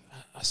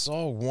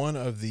saw one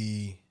of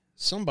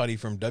somebody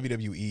from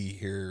WWE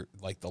here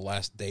like the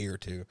last day or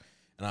two,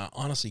 and I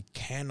honestly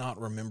cannot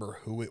remember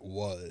who it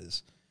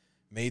was,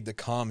 made the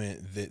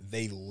comment that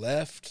they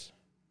left.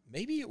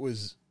 Maybe it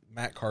was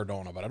Matt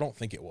Cardona, but I don't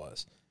think it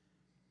was.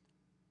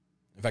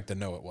 In fact, I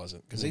know it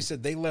wasn't, because they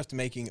said they left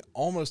making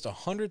almost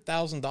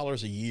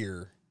 $100,000 a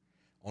year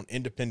on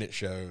independent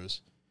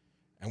shows,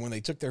 and when they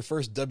took their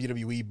first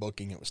WWE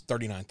booking, it was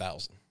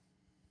 $39,000.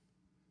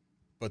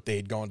 But they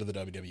had gone to the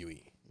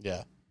WWE.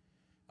 Yeah.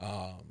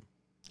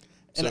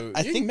 So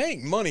I think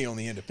make money on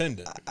the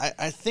independent.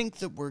 I think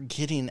that we're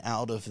getting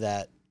out of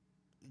that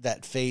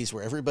phase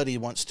where everybody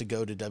wants to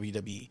go to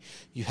WWE.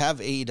 You have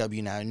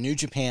AEW now. New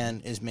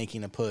Japan is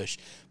making a push,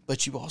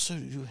 but you also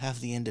do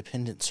have the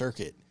independent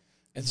circuit.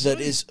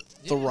 That is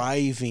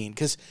thriving,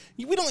 because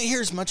we don't hear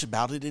as much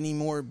about it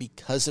anymore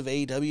because of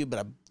AEW, but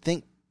I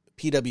think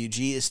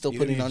PWG is still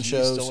putting on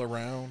shows. Still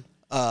around.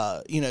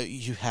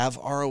 You have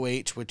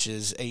ROH, which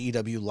is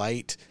AEW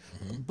Light,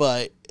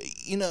 but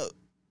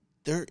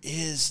there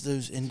is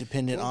those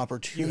independent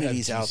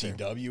opportunities out there.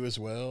 GCW as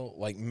well.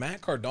 Like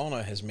Matt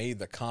Cardona has made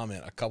the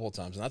comment a couple of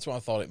times, and that's why I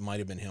thought it might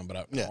have been him.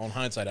 But on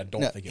hindsight, I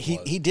don't think it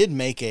was. He did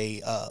make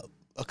a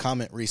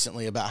comment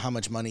recently about how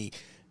much money.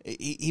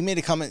 He made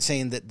a comment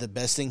saying that the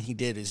best thing he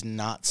did is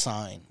not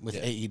sign with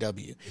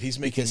AEW. He's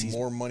making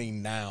more money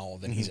now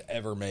than he's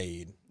ever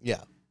made. Yeah.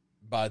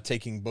 By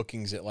taking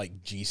bookings at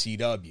like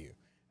GCW,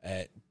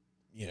 at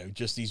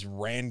just these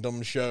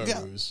random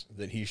shows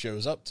that he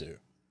shows up to.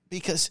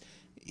 Because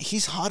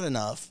he's hot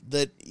enough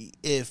that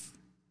if,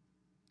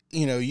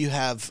 you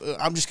have,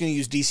 I'm just going to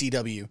use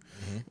DCW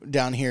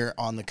down here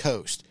on the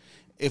coast.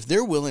 If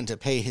they're willing to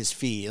pay his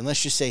fee, and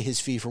let's just say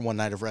his fee for one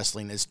night of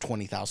wrestling is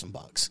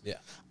 $20,000. Yeah.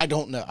 I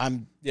don't know.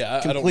 I'm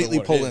I completely don't know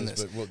what pulling it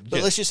is, this.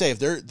 but Let's just say if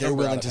they're number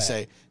willing out to of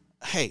say,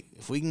 hey,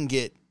 if we can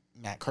get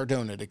Matt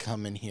Cardona to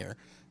come in here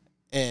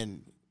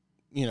and,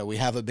 we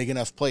have a big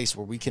enough place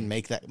where we can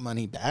make that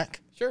money back.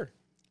 Sure.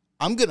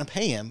 I'm going to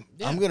pay him.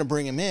 Yeah. I'm going to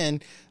bring him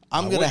in.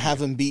 I'm going to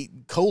have him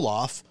beat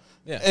Koloff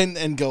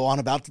and go on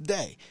about the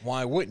day.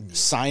 Why wouldn't you?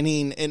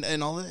 Signing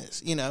and all of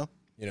this, to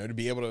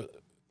be able to,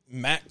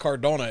 Matt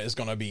Cardona is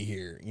going to be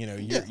here.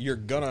 You're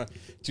going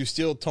to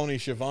steal Tony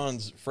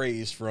Schiavone's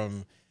phrase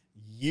from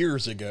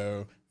years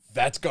ago,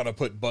 that's going to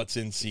put butts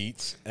in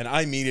seats. And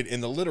I mean it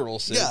in the literal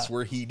sense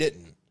where he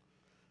didn't.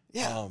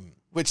 Yeah.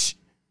 Which,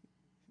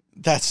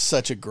 that's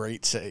such a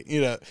great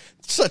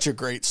such a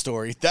great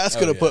story. That's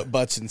going to put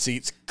butts in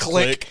seats.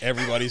 Click.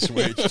 Everybody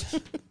switched.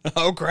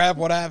 Oh, crap.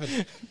 What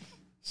happened?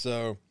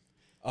 So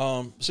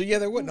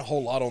there wasn't a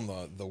whole lot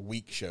on the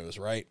week shows,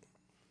 right?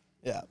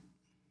 Yeah.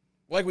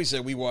 Like we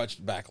said, we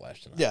watched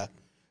Backlash tonight. Yeah.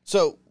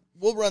 So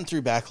we'll run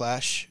through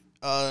Backlash,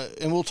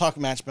 and we'll talk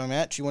match by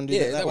match. You want to do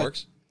that? Yeah, that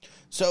works.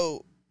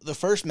 So the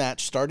first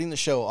match, starting the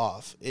show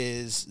off,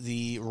 is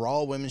the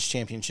Raw Women's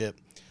Championship.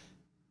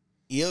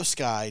 Io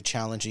Sky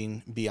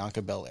challenging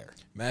Bianca Belair.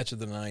 Match of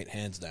the night,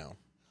 hands down.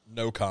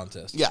 No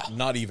contest. Yeah.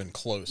 Not even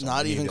close.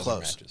 Not even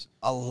close.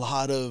 A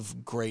lot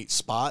of great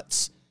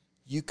spots.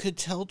 You could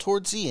tell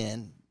towards the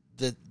end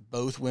that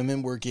both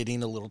women were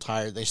getting a little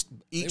tired. They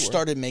each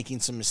started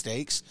making some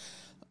mistakes.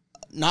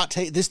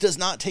 This does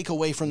not take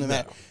away from the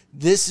match.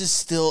 This is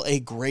still a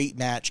great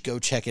match. Go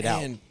check it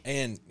out.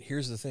 And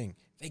here's the thing.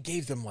 They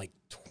gave them like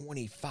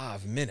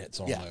 25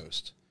 minutes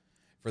almost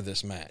for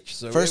this match.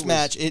 So first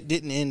match, it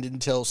didn't end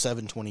until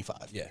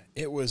 7:25. Yeah,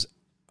 it was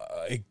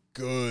a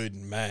good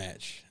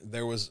match.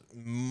 There was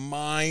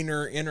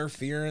minor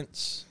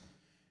interference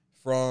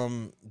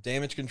from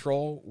Damage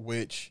Control,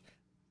 which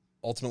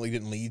ultimately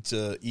didn't lead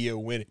to Io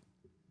winning.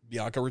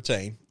 Bianca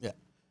retained. Yeah.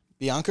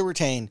 Bianca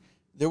retained.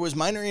 There was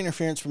minor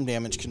interference from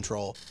Damage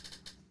Control.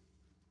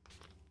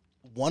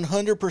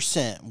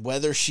 100%,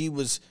 whether she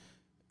was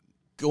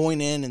going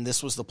in and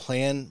this was the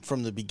plan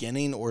from the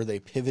beginning or they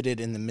pivoted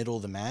in the middle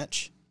of the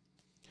match,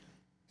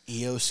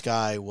 Io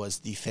Sky was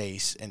the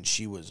face and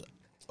she was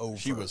over.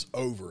 She was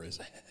over as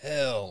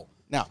hell.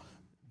 Now,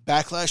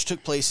 Backlash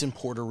took place in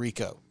Puerto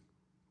Rico.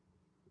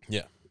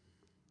 Yeah.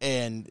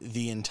 And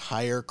the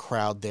entire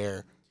crowd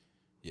there.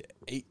 Yeah,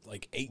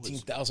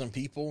 18,000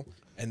 people,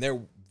 and there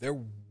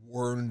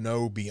were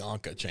no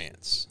Bianca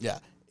chants. Yeah,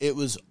 it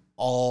was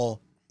all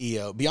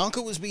Io.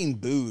 Bianca was being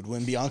booed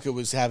when Bianca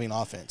was having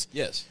offense.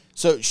 Yes.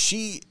 So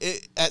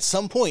at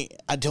some point,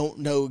 I don't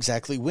know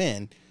exactly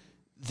when,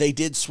 they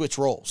did switch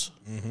roles.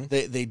 Mm-hmm.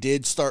 They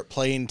did start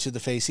playing to the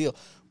face heel,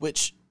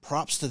 which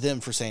props to them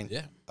for saying,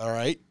 all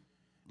right,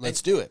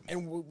 let's do it.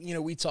 And,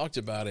 we talked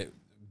about it.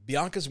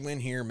 Bianca's win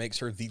here makes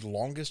her the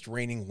longest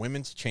reigning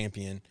women's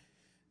champion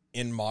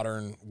in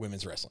modern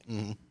women's wrestling.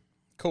 Mm-hmm.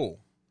 Cool.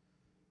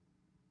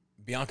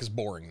 Bianca's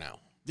boring now.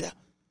 Yeah.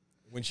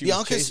 When she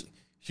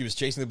was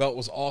chasing the belt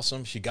was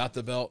awesome. She got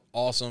the belt,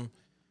 awesome.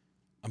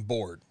 I'm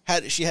bored.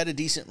 She had a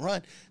decent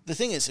run. The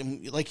thing is,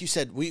 and like you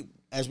said,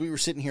 as we were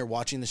sitting here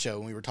watching the show,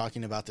 and we were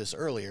talking about this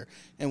earlier,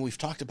 and we've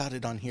talked about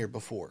it on here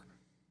before.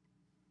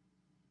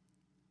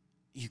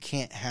 You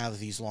can't have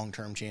these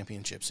long-term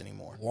championships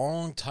anymore.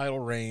 Long title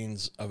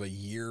reigns of a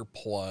year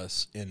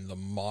plus in the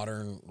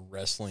modern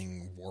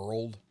wrestling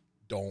world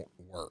don't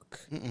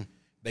work. Mm-mm.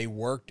 They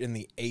worked in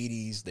the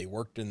 80s. They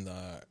worked in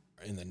the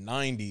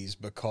 90s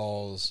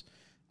because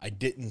I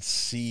didn't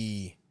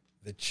see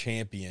the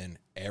champion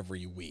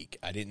every week.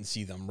 I didn't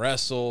see them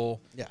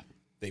wrestle. Yeah.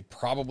 They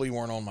probably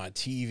weren't on my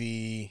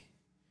TV.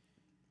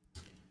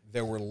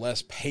 There were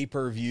less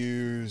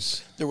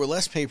pay-per-views. There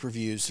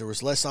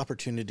was less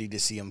opportunity to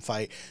see them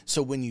fight.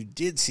 So when you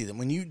did see them,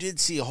 when you did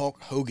see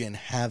Hulk Hogan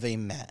have a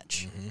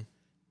match,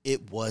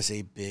 it was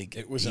a big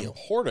deal. It was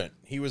important.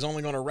 He was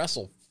only going to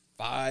wrestle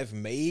 5,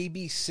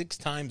 maybe 6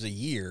 times a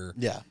year.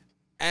 Yeah.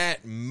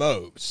 At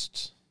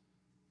most.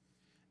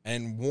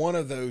 And one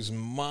of those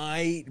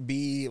might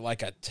be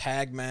like a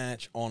tag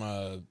match on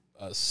a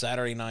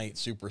Saturday Night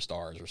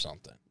Superstars or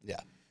something. Yeah.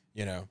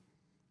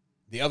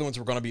 The other ones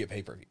were going to be at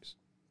pay-per-views.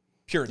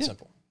 Pure and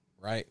simple,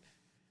 right?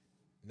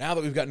 Now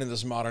that we've gotten into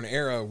this modern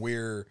era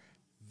where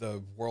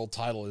the world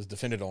title is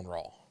defended on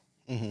Raw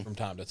from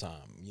time to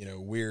time,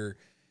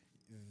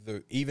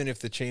 even if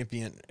the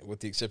champion, with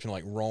the exception of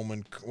like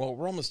Roman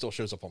still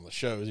shows up on the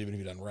shows even if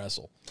he doesn't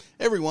wrestle.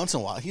 Every once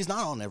in a while. He's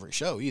not on every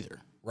show either.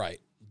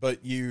 Right. But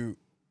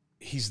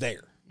he's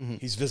there. Mm-hmm.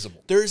 He's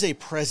visible. There is a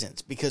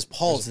presence because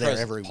Paul's there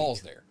every week.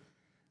 Paul's there.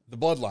 The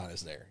bloodline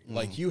is there. Mm-hmm.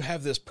 Like, you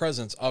have this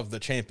presence of the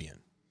champion.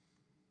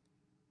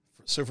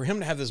 So for him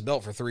to have this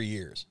belt for 3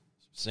 years,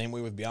 same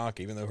way with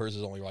Bianca, even though hers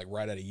is only like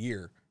right at a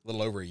year, a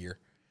little over a year,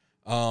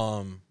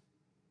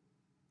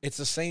 it's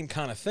the same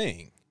kind of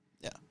thing.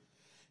 Yeah.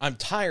 I'm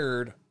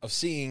tired of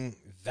seeing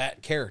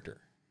that character.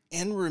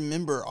 And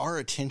remember our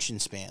attention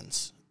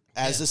spans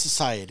as a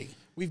society.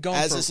 We've gone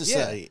as from, a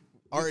society.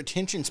 Our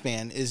attention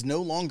span is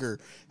no longer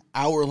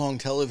hour-long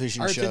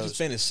television shows. Our attention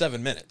span is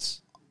 7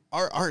 minutes.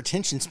 Our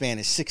attention span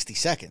is 60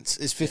 seconds,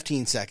 is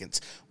 15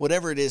 seconds,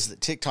 whatever it is that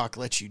TikTok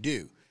lets you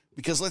do.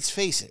 Because let's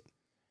face it,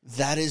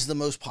 that is the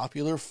most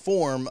popular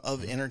form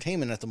of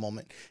entertainment at the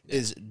moment,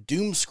 is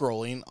doom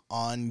scrolling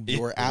on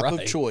your app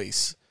of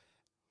choice.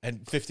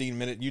 And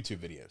 15-minute YouTube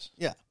videos.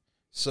 Yeah.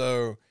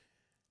 So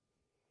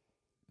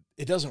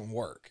it doesn't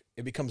work.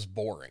 It becomes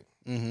boring.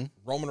 Mm-hmm.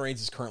 Roman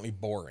Reigns is currently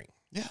boring.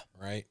 Yeah.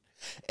 Right?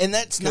 And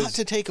that's not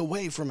to take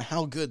away from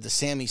how good the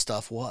Sammy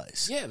stuff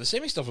was. Yeah, the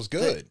Sammy stuff was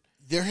good.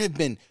 There have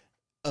been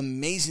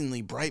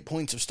amazingly bright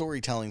points of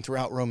storytelling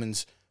throughout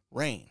Roman's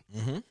reign.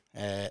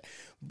 Mm-hmm.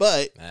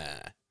 But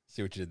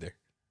see what you did there.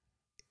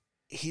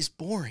 He's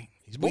boring.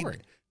 He's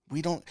boring.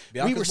 We don't.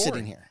 Bianca's we were boring.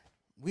 sitting here.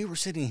 We were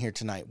sitting here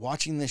tonight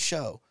watching this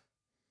show,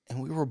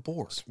 and we were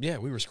bored. Yeah,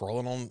 we were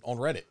scrolling on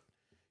Reddit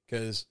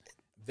because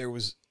there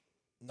was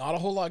not a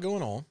whole lot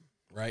going on.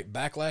 Right?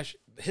 Backlash.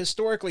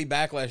 Historically,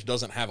 Backlash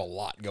doesn't have a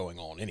lot going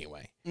on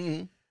anyway.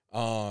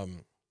 Mm-hmm.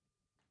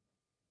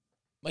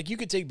 Like you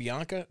could take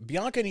Bianca.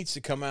 Bianca needs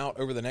to come out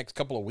over the next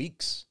couple of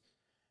weeks,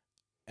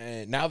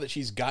 and now that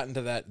she's gotten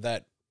to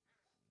that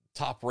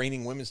top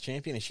reigning women's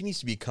champion, and she needs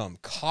to become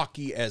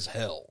cocky as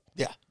hell.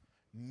 Yeah.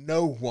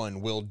 No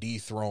one will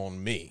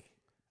dethrone me.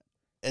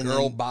 And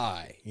girl, then,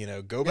 bye.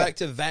 Go back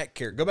to that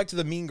character. Go back to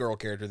the Mean Girl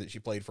character that she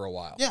played for a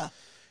while. Yeah.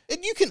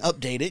 And you can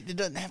update it. It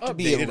doesn't have to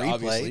be a replay.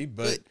 Obviously,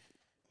 but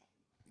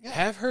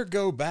have her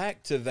go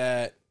back to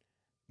that.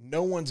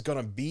 No one's going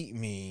to beat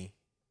me.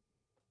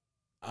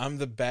 I'm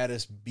the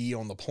baddest bee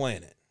on the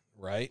planet,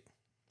 right?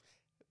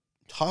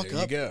 Talk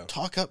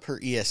up her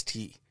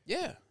EST.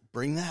 Yeah.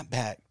 Bring that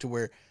back to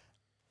where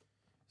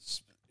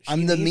She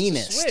I'm the needs to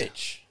meanest.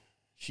 switch.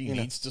 She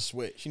needs to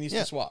switch. She needs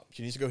to swap.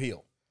 She needs to go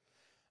heel.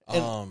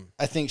 And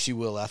I think she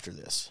will after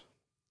this.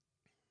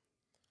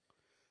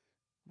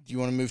 Do you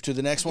want to move to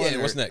the next one?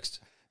 Yeah, what's next?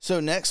 So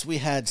next we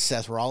had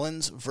Seth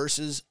Rollins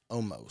versus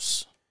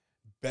Omos.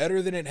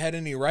 Better than it had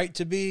any right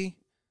to be.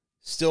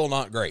 Still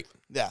not great.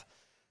 Yeah.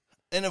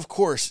 And of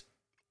course,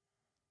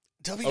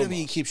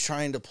 WWE keeps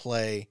trying to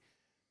play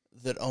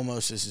that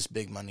Omos is this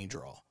big money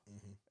draw.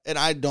 Mm-hmm. And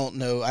I don't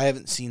know. I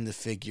haven't seen the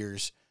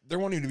figures. They're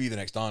wanting to be the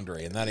next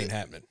Andre, and that ain't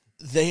happening.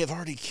 They have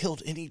already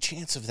killed any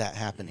chance of that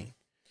happening.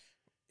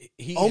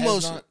 He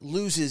Omos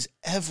loses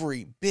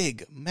every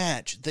big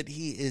match that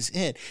he is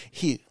in.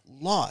 He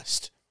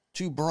lost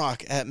to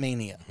Brock at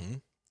Mania. Mm-hmm.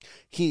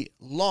 He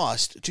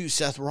lost to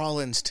Seth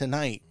Rollins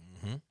tonight.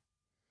 Mm-hmm.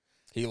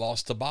 He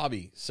lost to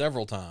Bobby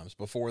several times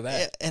before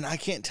that. And I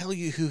can't tell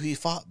you who he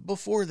fought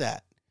before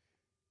that.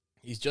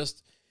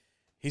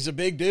 He's a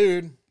big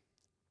dude.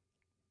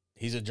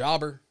 He's a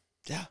jobber.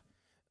 Yeah.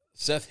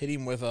 Seth hit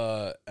him with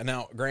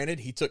now granted,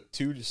 he took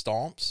 2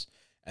 stomps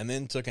and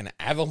then took an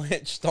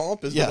avalanche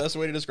stomp is the best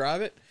way to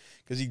describe it.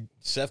 Because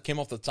Seth came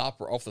off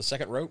the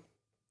second rope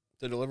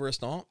to deliver a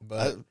stomp.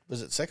 But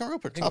was it second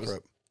rope or top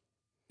rope?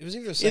 It was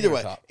either second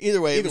or top.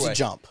 Either way, it was a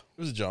jump.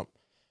 It was a jump.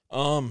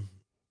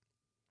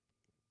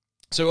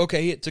 So,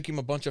 okay, it took him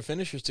a bunch of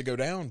finishers to go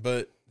down,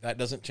 but that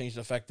doesn't change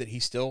the fact that he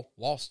still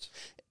lost.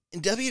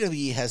 And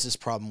WWE has this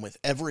problem with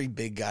every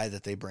big guy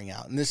that they bring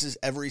out. And this is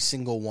every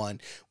single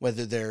one,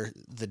 whether they're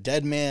the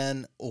Dead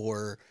Man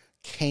or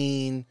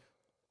Kane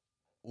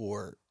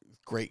or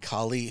Great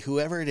Khali,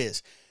 whoever it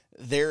is.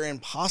 They're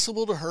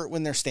impossible to hurt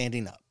when they're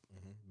standing up.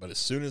 Mm-hmm. But as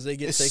soon as they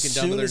get taken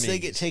down to their knees. As soon as they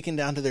get taken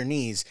down to their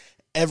knees,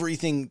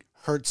 everything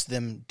hurts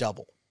them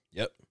double.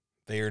 Yep.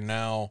 They are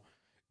now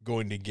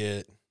going to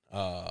get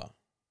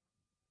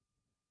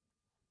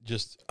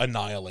just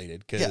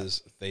annihilated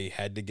because they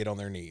had to get on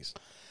their knees.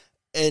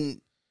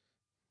 And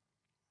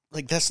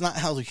like that's not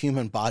how the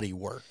human body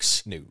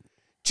works. No.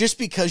 Just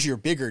because you're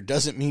bigger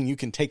doesn't mean you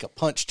can take a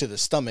punch to the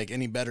stomach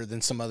any better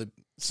than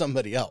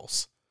somebody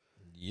else.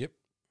 Yep.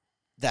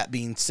 That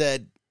being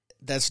said,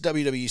 that's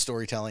WWE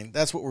storytelling.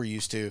 That's what we're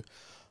used to.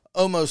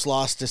 Almost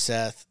lost to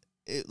Seth.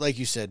 Like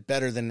you said,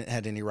 better than it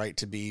had any right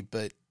to be,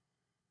 but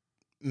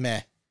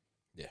meh.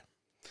 Yeah.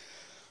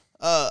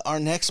 Our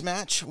next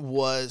match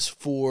was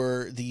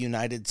for the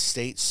United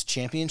States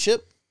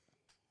Championship.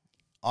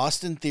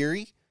 Austin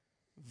Theory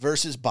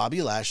versus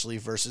Bobby Lashley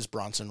versus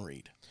Bronson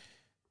Reed.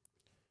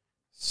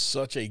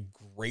 Such a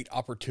great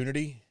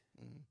opportunity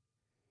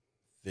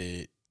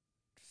that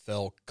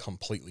fell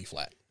completely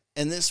flat.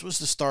 And this was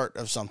the start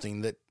of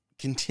something that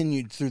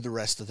continued through the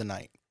rest of the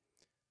night.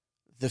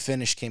 The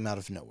finish came out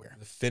of nowhere.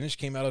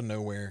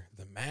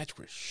 The match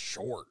was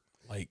short.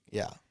 I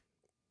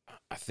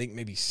think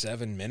maybe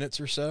 7 minutes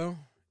or so.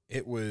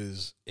 It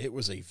was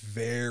a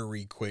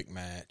very quick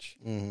match.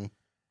 Mm-hmm.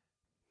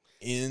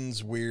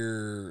 Ends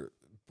where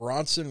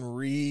Bronson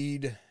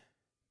Reed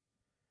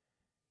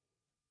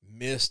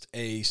missed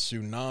a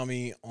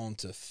tsunami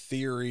onto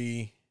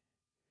Theory.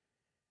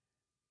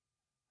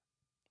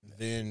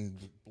 Then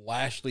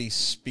Lashley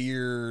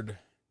speared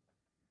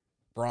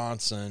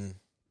Bronson.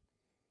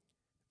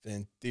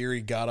 Then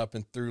Theory got up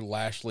and threw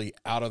Lashley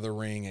out of the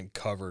ring and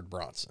covered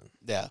Bronson.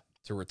 Yeah.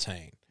 To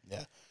retain.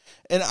 Yeah.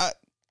 And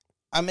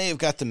I may have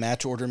got the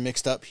match order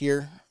mixed up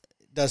here.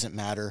 Doesn't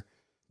matter.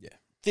 Yeah.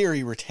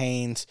 Theory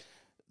retains.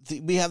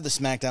 We have the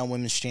SmackDown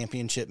Women's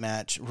Championship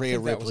match. Rhea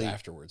Ripley. That was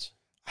afterwards.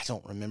 I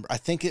don't remember. I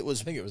think it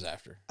was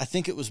after. I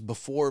think it was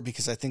before,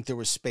 because I think there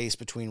was space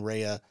between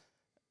Rhea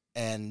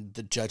and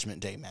the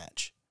Judgment Day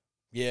match.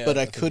 Yeah. But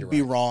I could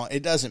be wrong.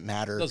 It doesn't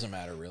matter. It doesn't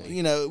matter, really.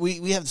 You know,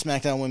 we have the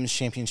SmackDown Women's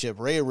Championship.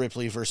 Rhea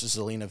Ripley versus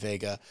Zelina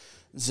Vega.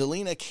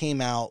 Zelina came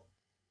out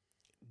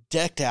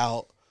decked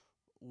out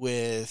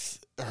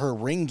with her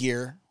ring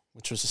gear,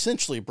 which was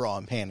essentially bra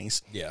and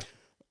panties. Yeah.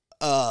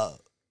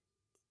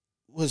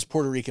 Was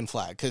Puerto Rican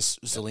flag, because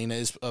Zelina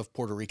is of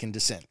Puerto Rican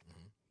descent.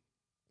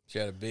 She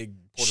had a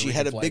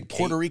big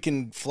Puerto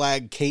Rican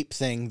flag cape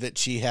thing that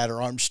she had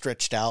her arms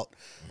stretched out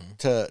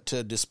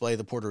to display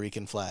the Puerto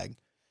Rican flag.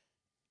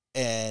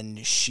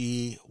 And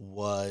she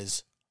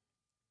was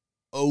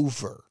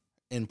over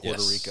in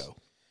Puerto Rico.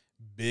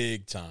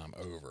 Big time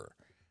over.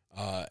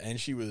 And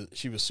she was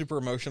super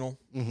emotional.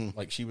 Mm-hmm.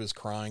 Like, she was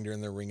crying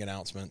during the ring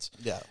announcements.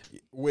 Yeah.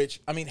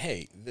 Which, I mean,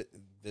 hey,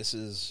 this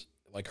is,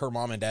 like, her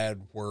mom and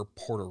dad were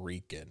Puerto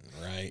Rican,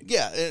 right?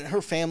 Yeah, and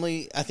her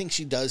family, I think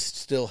she does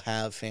still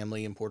have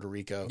family in Puerto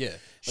Rico. Yeah.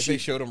 Like, they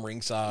showed them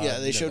ringside. Yeah,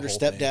 they showed her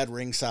stepdad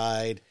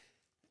ringside.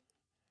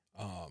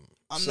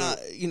 I'm not,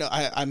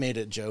 I made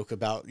a joke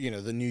about,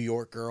 the New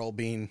York girl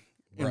being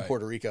in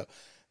Puerto Rico.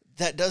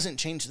 That doesn't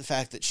change the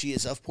fact that she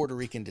is of Puerto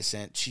Rican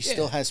descent. She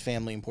still has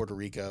family in Puerto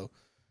Rico.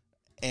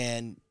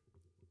 And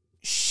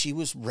she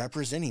was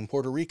representing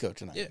Puerto Rico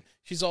tonight. Yeah.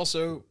 She's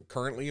also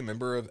currently a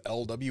member of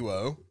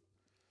LWO.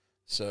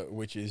 So,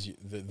 which is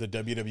the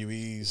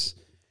WWE's,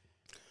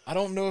 I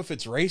don't know if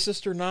it's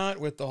racist or not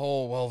with the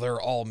whole, well, they're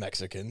all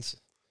Mexicans.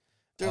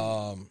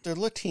 They're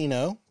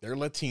Latino. They're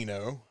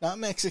Latino. Not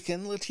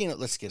Mexican, Latino.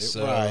 Let's get it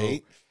So,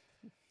 right.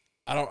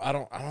 I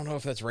don't know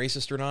if that's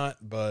racist or not,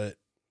 but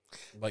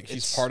like,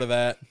 she's part of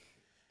that.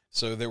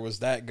 So there was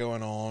that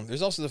going on.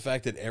 There's also the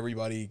fact that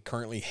everybody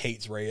currently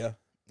hates Rhea.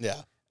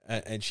 Yeah.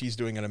 And she's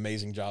doing an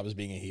amazing job as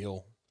being a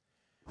heel.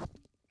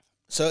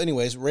 So,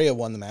 anyways, Rhea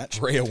won the match.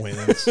 Rhea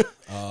wins.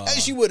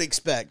 As you would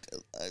expect.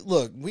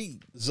 Look,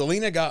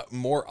 Zelina got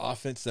more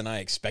offense than I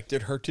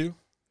expected her to.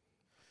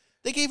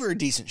 They gave her a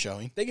decent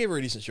showing.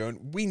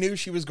 We knew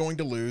she was going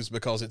to lose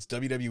because it's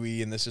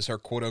WWE and this is her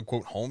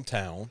quote-unquote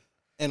hometown.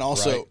 And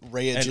also,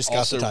 Rhea just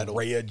got the title.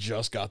 Rhea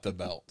just got the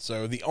belt.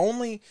 So the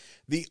only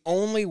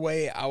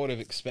way I would have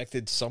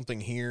expected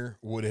something here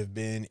would have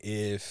been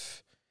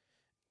if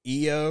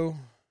Io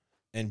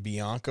and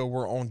Bianca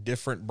were on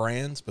different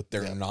brands, but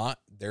they're not.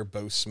 They're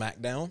both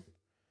SmackDown.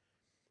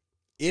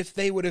 If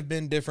they would have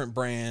been different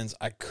brands,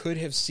 I could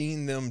have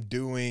seen them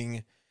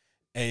doing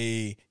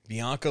a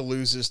Bianca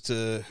loses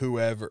to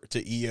whoever, to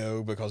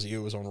Io because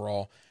Io was on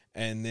Raw,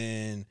 and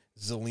then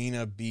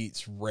Zelina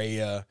beats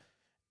Rhea,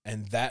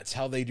 and that's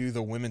how they do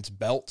the women's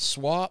belt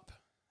swap,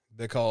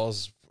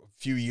 because a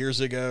few years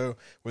ago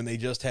when they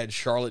just had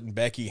Charlotte and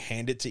Becky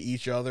hand it to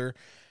each other,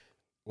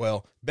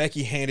 well,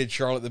 Becky handed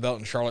Charlotte the belt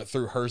and Charlotte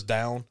threw hers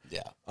down.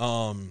 Yeah.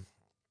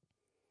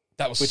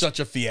 That was such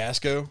a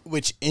fiasco.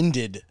 Which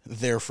ended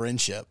their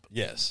friendship.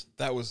 Yes.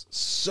 That was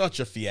such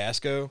a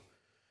fiasco.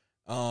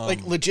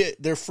 Like,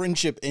 legit, their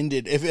friendship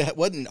ended. If it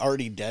wasn't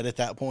already dead at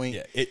that point,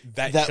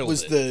 that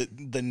was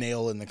the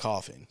nail in the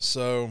coffin.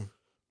 So,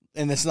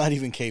 and that's not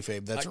even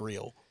kayfabe. That's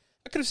real.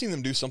 I could have seen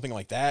them do something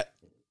like that,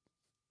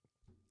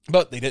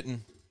 but they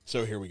didn't.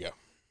 So here we go.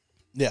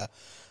 Yeah.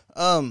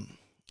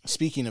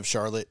 Speaking of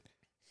Charlotte,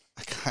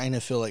 I kind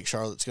of feel like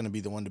Charlotte's going to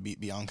be the one to beat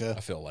Bianca.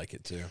 I feel like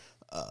it too.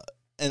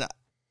 And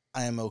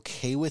I am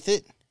okay with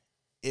it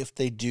if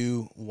they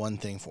do one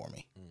thing for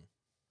me.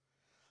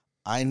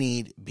 I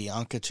need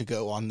Bianca to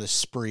go on the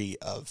spree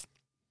of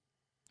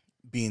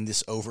being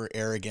this over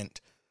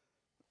arrogant,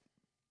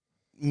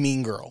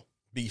 mean girl.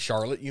 Be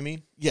Charlotte, you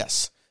mean?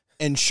 Yes.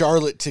 And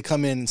Charlotte to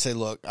come in and say,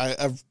 look,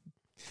 I've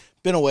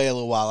been away a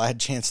little while. I had a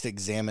chance to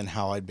examine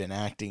how I'd been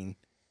acting.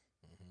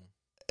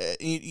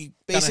 You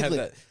basically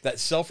have that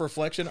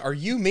self-reflection. Are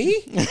you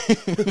me?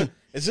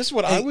 Is this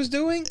what I was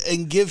doing?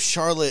 And give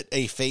Charlotte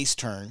a face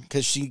turn,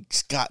 because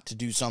she's got to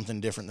do something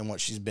different than what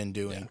she's been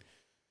doing. Yeah.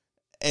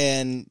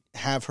 And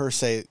have her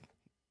say,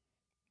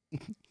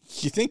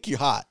 you think you're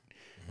hot,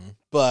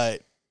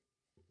 but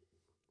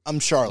I'm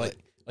Charlotte.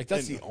 Like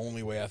that's the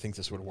only way I think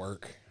this would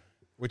work,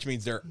 which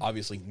means they're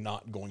obviously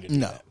not going to do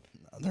that.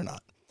 No, they're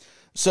not.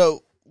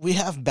 So we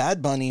have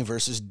Bad Bunny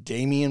versus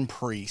Damian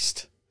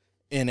Priest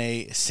in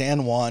a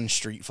San Juan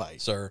street fight.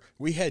 Sir,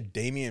 we had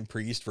Damian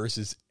Priest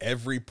versus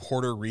every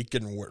Puerto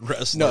Rican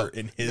wrestler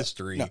in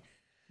history. No.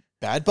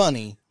 Bad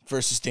Bunny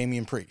versus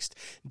Damian Priest.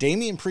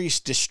 Damian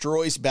Priest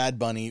destroys Bad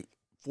Bunny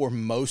for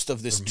most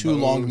of this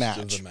long match.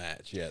 Of the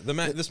match, yeah.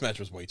 This match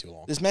was way too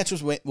long. This match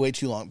was way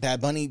too long. Bad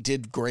Bunny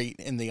did great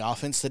in the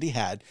offense that he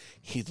had.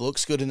 He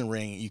looks good in the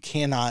ring. You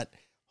cannot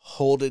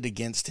hold it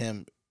against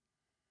him.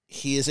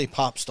 He is a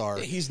pop star.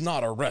 He's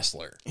not a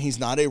wrestler. He's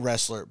not a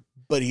wrestler,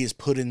 but he has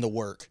put in the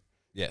work.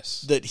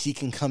 Yes. That he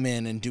can come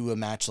in and do a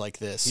match like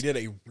this. He did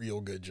a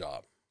real good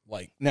job.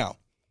 Like, now,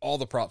 all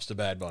the props to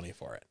Bad Bunny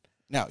for it.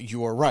 Now,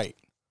 you are right.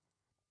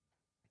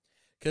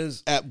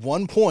 Because at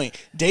one point,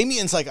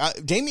 Damien's like,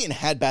 Damien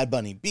had Bad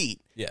Bunny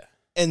beat. Yeah.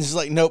 And he's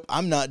like, nope,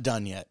 I'm not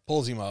done yet.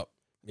 Pulls him up.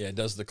 Yeah,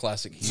 does the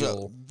classic heel.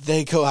 So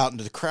they go out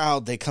into the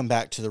crowd. They come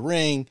back to the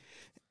ring.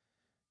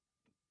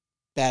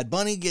 Bad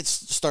Bunny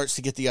starts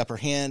to get the upper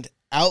hand.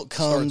 Out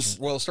comes...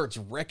 Starts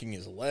wrecking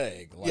his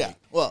leg. Like, yeah,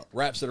 well...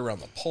 Wraps it around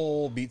the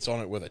pole, beats on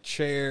it with a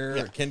chair,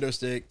 a kendo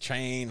stick,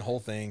 chain, whole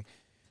thing.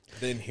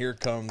 Then here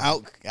comes...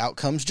 Out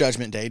comes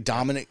Judgment Day.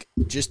 Dominic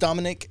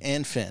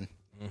and Finn.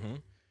 Mm-hmm.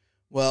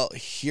 Well,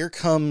 here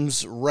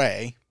comes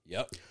Ray.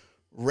 Yep.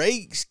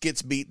 Ray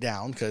gets beat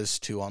down because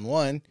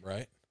 2-on-1.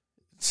 Right.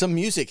 Some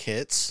music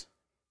hits.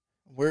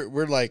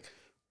 We're like...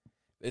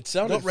 It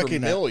sounded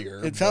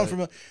familiar. It sounded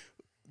familiar.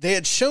 They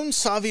had shown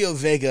Savio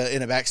Vega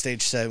in a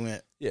backstage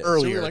segment earlier.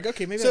 So we were like,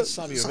 okay, maybe that's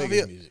Savio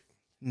Vega's music.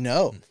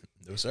 No.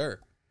 No, sir.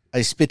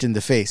 I spit in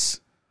the face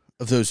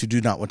of those who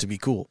do not want to be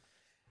cool.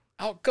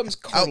 Out comes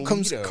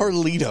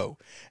Carlito.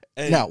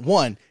 And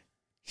now,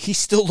 he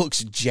still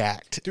looks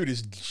jacked. Dude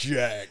is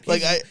jacked.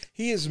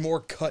 He is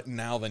more cut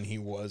now than he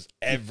was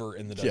ever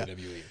in the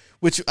WWE.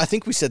 Which I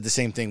think we said the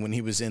same thing when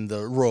he was in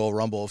the Royal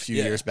Rumble a few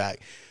years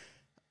back.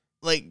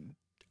 Like,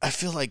 I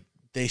feel like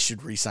they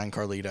should re-sign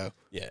Carlito.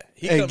 Yeah.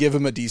 Give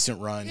him a decent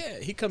run. Yeah,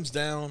 he comes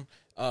down,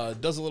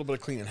 does a little bit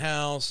of cleaning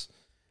house.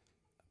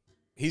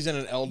 He's in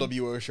an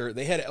LWO shirt.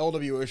 They had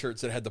LWO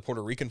shirts that had the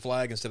Puerto Rican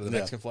flag instead of the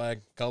Mexican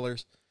flag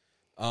colors.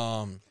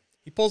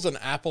 He pulls an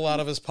apple out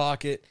of his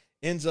pocket,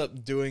 ends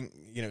up doing,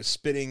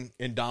 spitting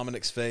in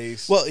Dominic's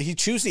face. Well, he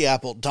chews the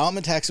apple. Dom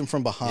attacks him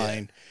from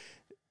behind. Yeah.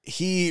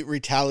 He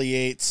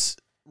retaliates.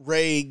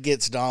 Ray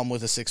gets Dom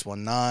with a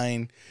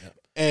 619. Yep.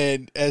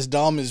 And as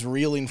Dom is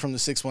reeling from the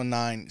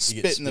 619,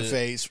 spit in the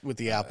face with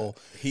the apple.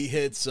 He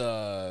hits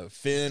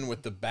Finn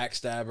with the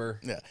backstabber.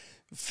 Yeah.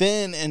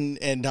 Finn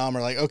and Dom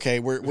are like,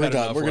 okay, we're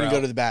done. We're going to go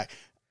to the back.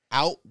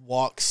 Out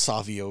walks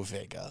Savio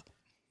Vega.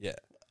 Yeah.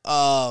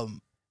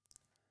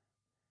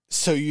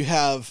 So you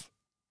have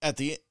at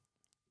the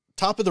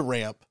top of the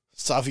ramp,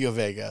 Savio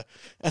Vega.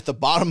 At the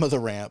bottom of the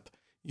ramp,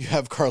 you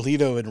have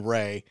Carlito and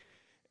Ray.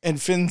 And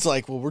Finn's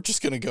like, well, we're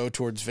just going to go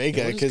towards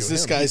Vega because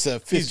this guy's a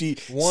 50,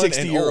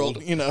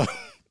 60-year-old,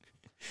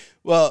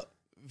 Well,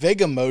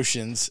 Vega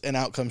motions, and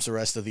out comes the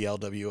rest of the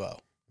LWO.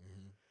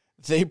 Mm-hmm.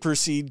 They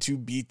proceed to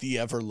beat the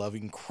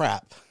ever-loving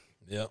crap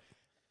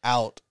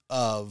out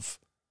of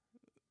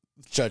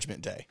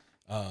Judgment Day.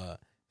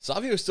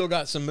 Savio still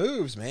got some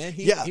moves, man.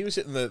 He was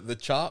hitting the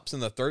chops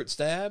and the throat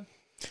stab.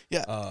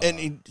 Yeah,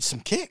 and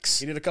some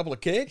kicks. He did a couple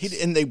of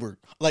kicks. And they were,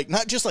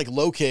 not just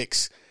low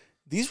kicks.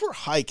 These were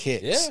high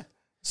kicks. Yeah.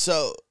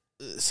 So,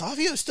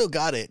 Savio still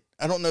got it.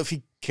 I don't know if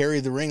he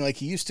carried the ring like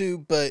he used to,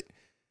 but...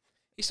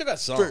 He still got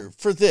some.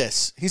 For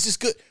this, he's as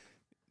good...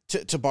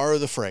 To borrow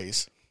the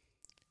phrase,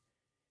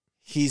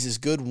 he's as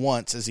good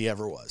once as he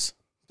ever was.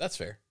 That's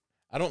fair.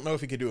 I don't know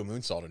if he could do a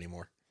moonsault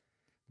anymore.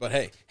 But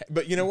hey,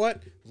 you know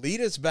what?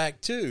 Lita's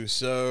back too,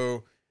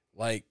 so,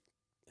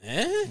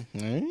 That's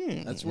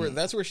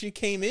where she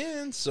came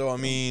in, so, I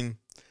mean...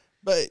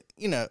 But,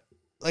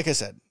 like I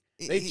said...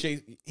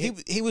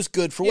 He was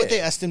good for what they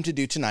asked him to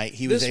do tonight.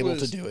 He was able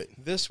to do it.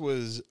 This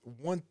was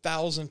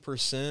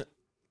 1,000%.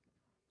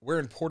 We're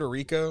in Puerto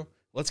Rico.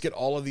 Let's get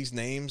all of these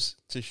names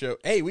to show.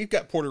 Hey, we've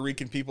got Puerto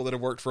Rican people that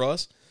have worked for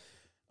us.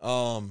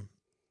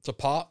 To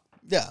pop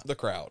the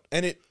crowd,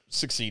 and it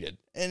succeeded.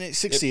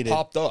 It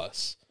popped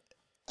us.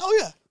 Oh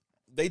yeah,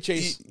 they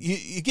chase.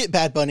 You get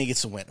Bad Bunny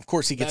gets the win. Of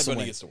course, he gets the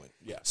win. Gets the win.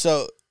 Yeah.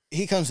 So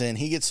he comes in.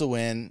 He gets the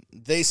win.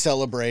 They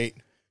celebrate.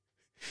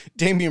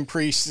 Damian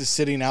Priest is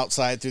sitting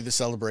outside through the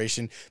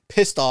celebration,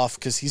 pissed off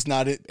because he's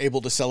not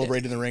able to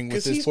celebrate in the ring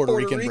with his Puerto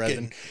Rican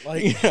brethren.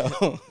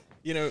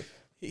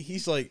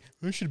 He's like,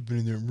 I should have been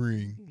in that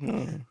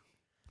ring.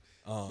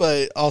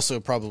 But also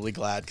probably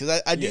glad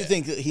because I do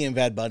think that he and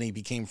Bad Bunny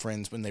became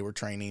friends when they were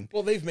training.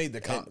 Well, they've made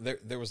the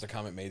there was the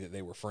comment made that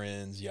they were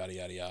friends, yada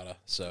yada yada.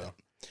 So,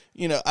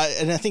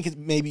 I think it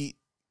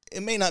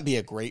may not be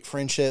a great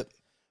friendship,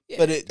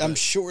 but I'm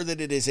sure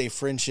that it is a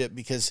friendship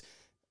because.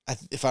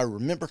 If I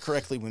remember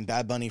correctly, when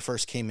Bad Bunny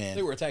first came in...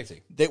 They were a tag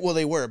team. They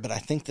were, but I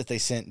think that they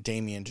sent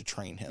Damian to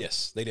train him.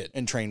 Yes, they did.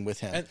 And train with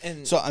him.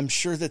 And so I'm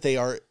sure that they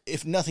are,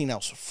 if nothing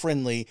else,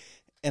 friendly,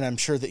 and I'm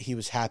sure that he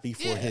was happy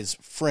for his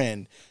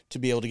friend to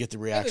be able to get the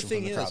reaction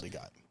from the crowd he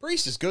got.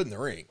 Priest is good in the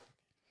ring.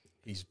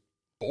 He's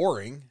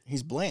boring.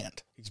 He's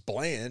bland.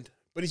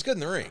 But he's good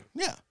in the ring.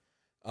 Yeah.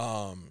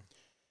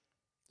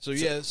 So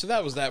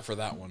that was that for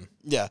that one.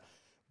 Yeah.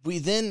 We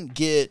then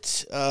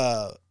get...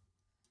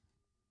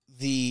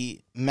 the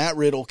Matt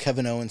Riddle,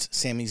 Kevin Owens,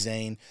 Sami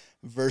Zayn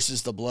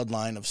versus the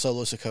bloodline of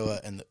Solo Sikoa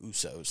and the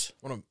Usos.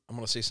 I'm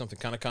going to say something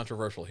kind of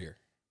controversial here.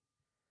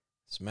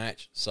 This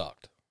match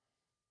sucked.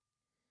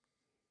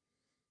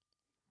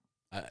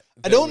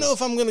 I don't know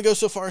if I'm going to go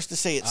so far as to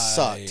say it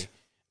sucked.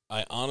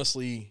 I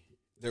honestly,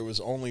 there was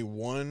only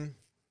one.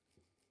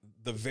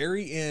 The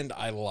very end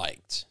I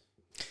liked.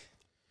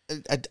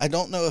 I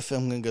don't know if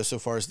I'm going to go so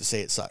far as to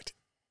say it sucked.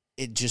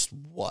 It just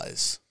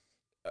was.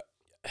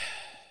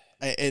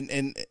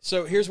 And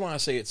so here's why I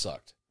say it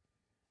sucked.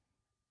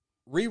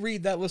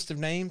 Reread that list of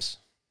names.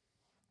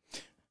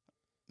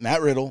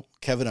 Matt Riddle,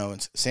 Kevin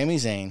Owens, Sami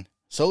Zayn,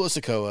 Solo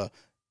Sikoa,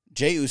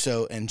 Jey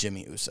Uso, and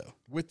Jimmy Uso.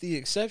 With the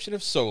exception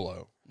of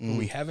Solo, who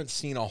we haven't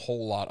seen a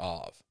whole lot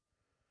of.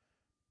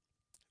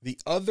 The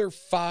other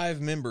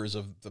 5 members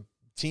of the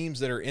teams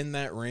that are in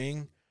that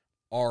ring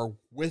are,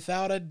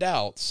 without a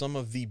doubt, some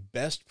of the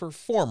best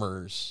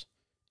performers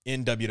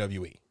in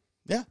WWE.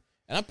 Yeah.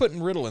 And I'm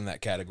putting Riddle in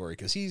that category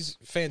because he's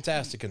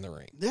fantastic in the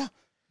ring. Yeah.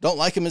 Don't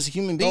like him as a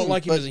human being. Don't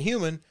like him as a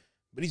human,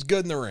 but he's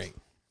good in the ring.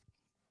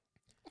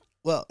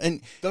 Well,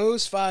 and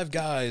those 5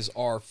 guys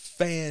are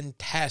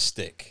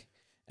fantastic.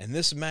 And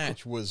this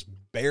match was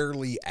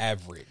barely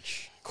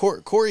average.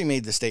 Corey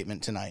made the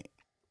statement tonight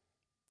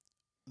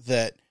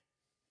that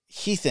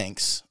he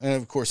thinks, and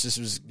of course this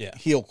was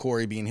heel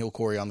Corey being heel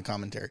Corey on the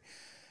commentary,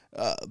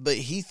 but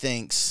he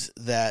thinks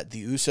that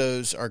the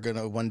Usos are going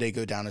to one day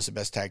go down as the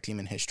best tag team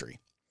in history.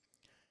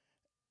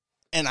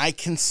 And I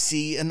can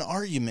see an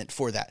argument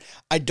for that.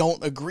 I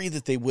don't agree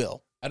that they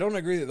will. I don't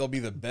agree that they'll be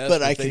the best,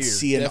 but I can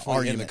see an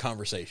argument in the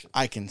conversation.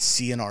 I can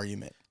see an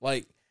argument.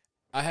 Like,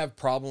 I have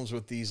problems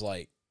with these,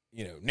 like,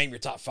 name your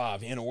top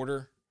 5 in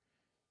order.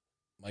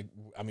 Like,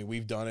 I mean,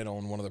 we've done it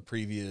on one of the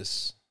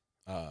previous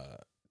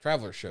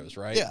Traveler shows,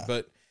 right? Yeah.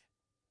 But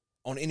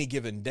on any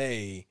given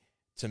day,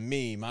 to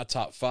me, my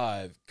top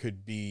 5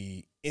 could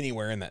be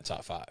anywhere in that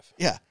top 5.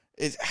 Yeah.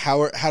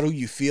 How do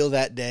you feel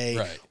that day?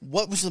 Right.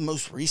 What was the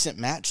most recent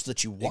match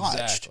that you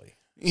watched? Exactly.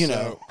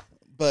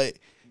 But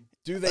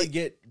do they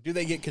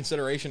get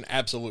consideration?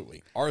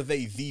 Absolutely. Are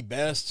they the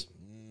best?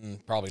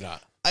 Probably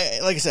not.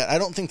 Like I said, I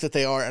don't think that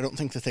they are. I don't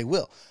think that they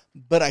will.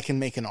 But I can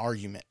make an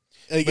argument.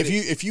 Like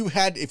if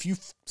you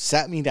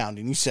sat me down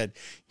and you said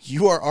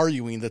you are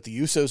arguing that the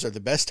Usos are the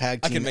best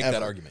tag team, I can make ever,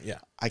 that argument. Yeah,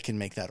 I can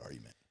make that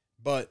argument.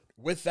 But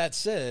with that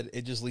said,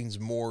 it just leans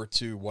more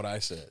to what I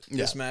said. Yeah.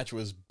 This match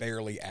was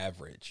barely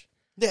average.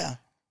 Yeah,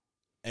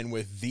 and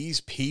with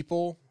these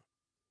people,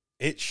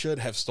 it should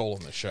have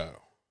stolen the show.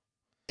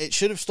 It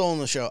should have stolen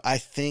the show. I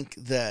think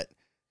that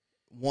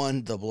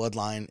the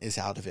bloodline is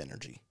out of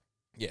energy.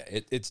 Yeah,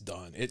 it's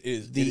done. It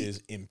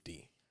is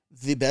empty.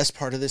 The best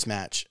part of this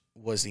match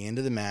was the end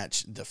of the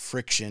match, the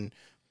friction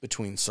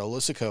between Solo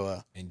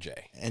Sikoa and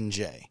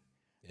Jay.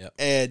 Yep.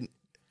 And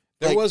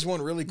there was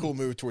one really cool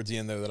move towards the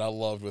end, though, that I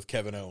loved with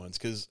Kevin Owens,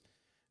 because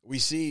we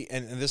see,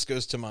 and this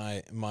goes to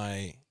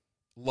my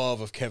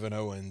love of Kevin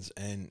Owens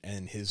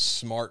and his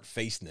smart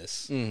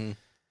faceness. Mm-hmm.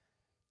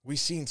 We've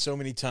seen so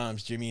many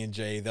times Jimmy and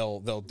Jay, they'll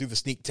do the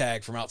sneak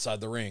tag from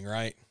outside the ring,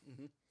 right?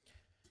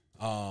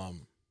 Mm-hmm.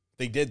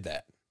 They did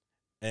that.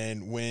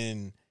 And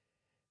when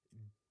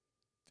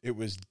it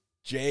was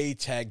Jay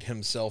tagged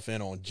himself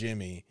in on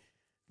Jimmy,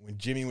 when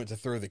Jimmy went to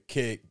throw the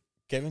kick,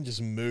 Kevin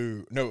just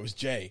moved. No, it was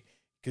Jay.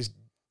 Because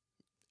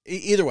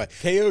either way,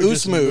 KO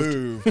just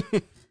moved.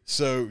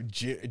 So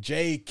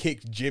Jay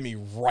kicked Jimmy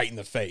right in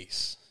the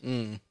face.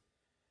 Mm.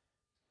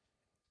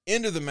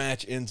 End of the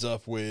match ends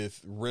up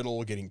with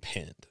Riddle getting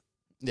pinned.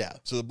 Yeah.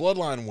 So the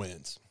bloodline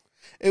wins.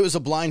 It was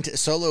a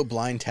Solo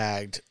blind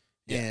tagged,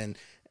 and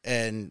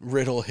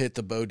Riddle hit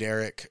the Bo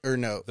Derek, or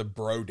no, the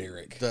Bro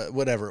Derek, the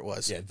whatever it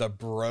was. Yeah, the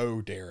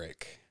Bro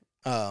Derek.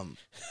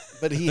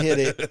 But he hit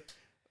it.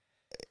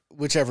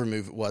 Whichever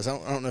move it was, I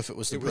don't know if it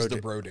was the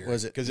Bro Derek.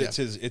 Was it? Because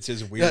it's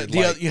his weird.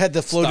 You had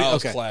the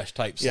floating Clash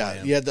type slam.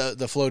 Yeah, you had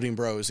the floating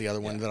bro is the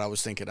other one that I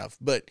was thinking of.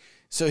 But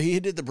so he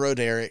did the Bro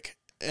Derek,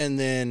 and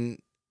then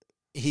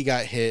he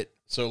got hit.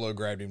 Solo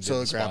grabbed him.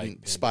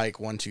 Spike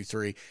 1, 2,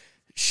 3.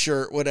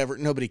 Sure, whatever.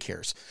 Nobody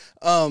cares.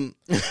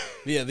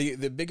 Yeah,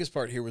 the biggest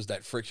part here was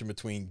that friction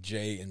between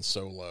Jay and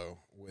Solo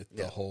with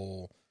the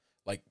whole,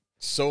 like,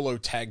 Solo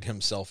tagged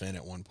himself in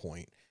at one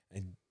point,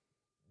 and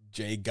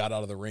Jay got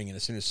out of the ring, and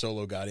as soon as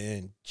Solo got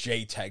in,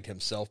 Jay tagged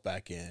himself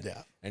back in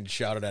and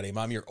shouted at him,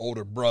 "I'm your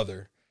older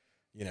brother,"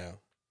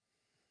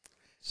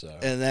 So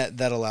and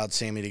that allowed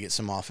Sammy to get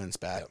some offense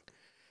back.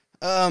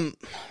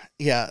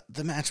 Yep.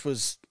 The match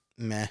was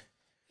meh.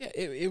 Yeah,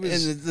 it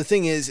was. And the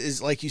thing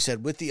is like you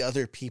said, with the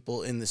other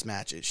people in this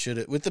match,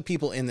 with the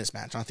people in this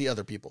match, not the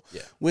other people.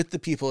 Yeah. With the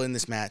people in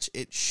this match,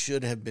 it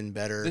should have been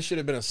better. This should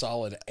have been a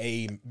solid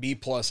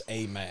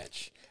B+A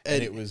match,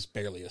 and it was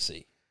barely a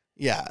C.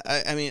 Yeah,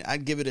 I mean,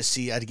 I'd give it a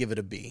C, I'd give it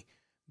a B,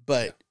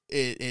 but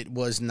it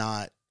was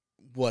not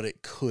what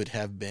it could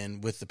have been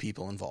with the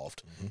people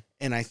involved. Mm-hmm.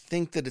 And I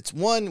think that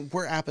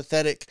we're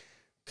apathetic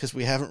because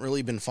we haven't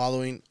really been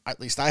following, at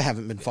least I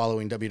haven't been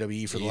following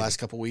WWE for the last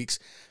couple weeks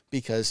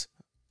because,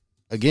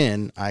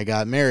 again, I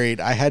got married.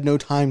 I had no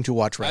time to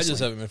watch wrestling. I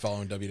just haven't been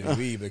following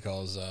WWE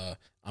because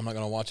I'm not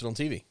going to watch it on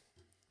TV.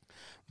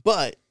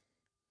 But,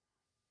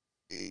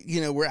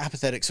 we're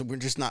apathetic, so we're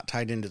just not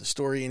tied into the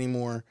story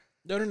anymore.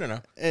 No.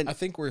 And I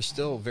think we're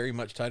still very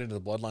much tied into the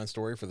bloodline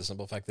story for the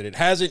simple fact that it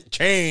hasn't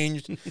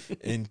changed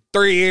in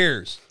 3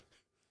 years.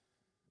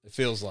 It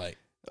feels like.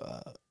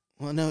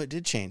 Well, no, it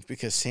did change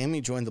because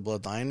Sammy joined the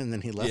bloodline and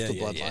then he left the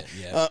bloodline.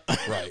 Yeah.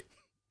 Right.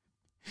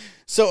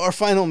 So our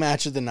final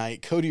match of the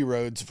night, Cody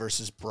Rhodes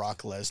versus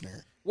Brock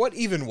Lesnar. What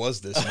even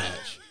was this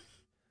match?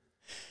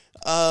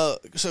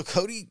 So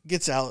Cody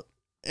gets out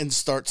and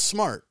starts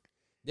smart.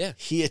 Yeah.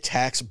 He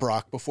attacks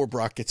Brock before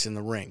Brock gets in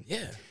the ring.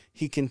 Yeah.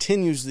 he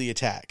continues the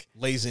attack.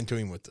 Lays into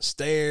him with the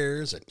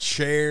stairs, a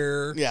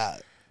chair. Yeah,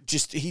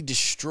 just he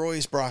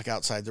destroys Brock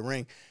outside the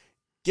ring.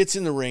 Gets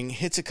in the ring,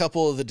 hits a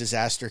couple of the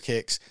disaster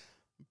kicks.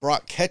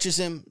 Brock catches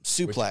him,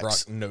 suplex. Which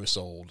Brock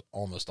no-sold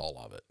almost all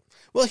of it.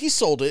 Well, he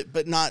sold it,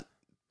 but not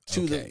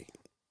to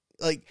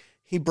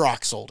he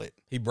Brock sold it.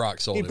 He Brock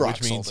sold it,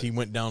 which means he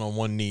went down on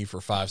one knee for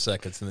 5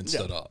 seconds and then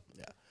stood up.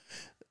 Yeah.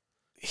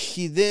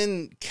 He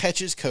then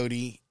catches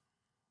Cody,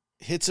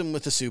 hits him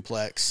with a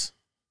suplex.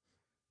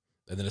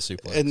 And then a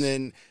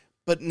suplex.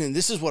 But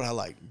this is what I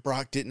like.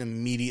 Brock didn't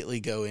immediately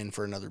go in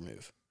for another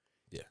move.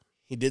 Yeah.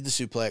 He did the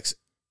suplex,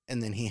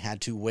 and then he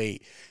had to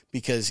wait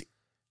because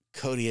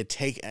Cody had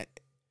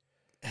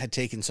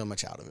taken so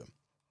much out of him.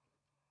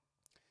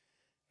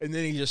 And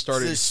then he just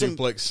started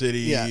Suplex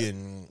City.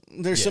 And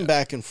there's some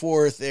back and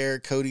forth there.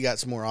 Cody got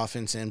some more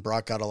offense in.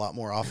 Brock got a lot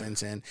more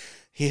offense in.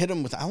 He hit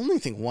him with, I only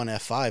think, one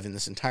F5 in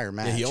this entire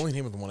match. Yeah, he only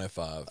hit him with one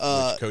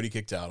F5, which Cody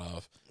kicked out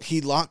of.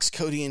 He locks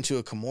Cody into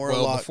a Kimura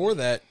lock. Before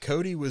that,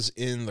 Cody was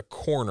in the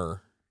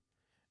corner,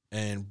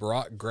 and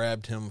Brock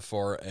grabbed him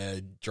for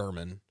a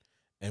German.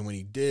 And when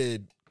he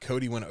did,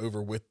 Cody went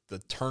over with the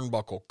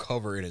turnbuckle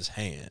cover in his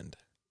hand.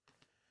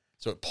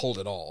 So it pulled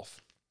it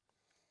off.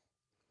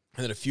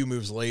 And then a few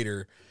moves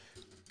later,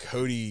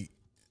 Cody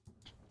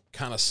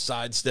kind of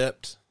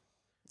sidestepped,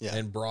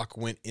 and Brock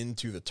went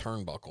into the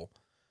turnbuckle,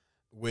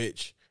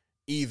 which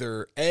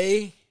either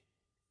A,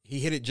 he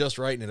hit it just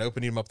right and it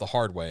opened him up the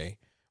hard way,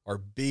 or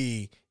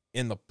B,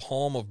 in the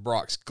palm of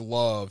Brock's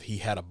glove, he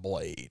had a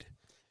blade.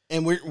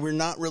 And we're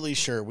not really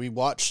sure. We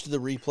watched the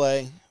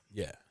replay.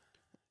 Yeah.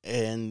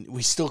 And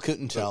we still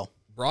couldn't tell.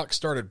 Brock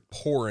started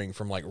pouring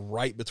from like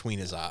right between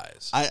his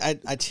eyes. I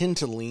tend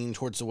to lean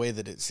towards the way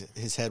that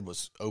his head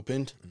was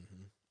opened.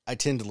 Mm-hmm. I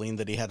tend to lean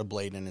that he had a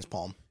blade in his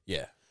palm.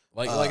 Yeah,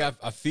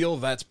 I feel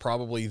that's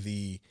probably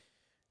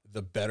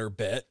the better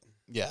bet.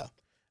 Yeah,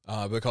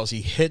 because he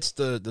hits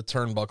the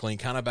turnbuckle and he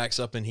kind of backs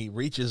up and he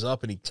reaches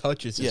up and he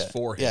touches his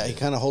forehead. Yeah, he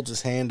kind of holds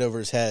his hand over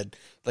his head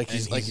like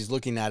he's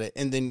looking at it,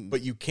 and then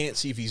but you can't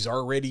see if he's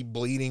already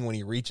bleeding when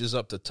he reaches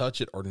up to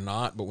touch it or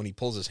not. But when he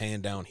pulls his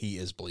hand down, he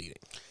is bleeding.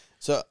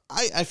 So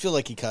I feel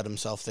like he cut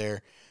himself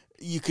there.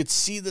 You could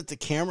see that the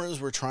cameras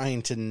were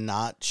trying to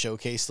not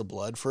showcase the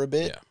blood for a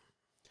bit,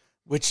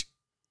 which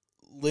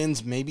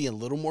lends maybe a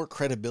little more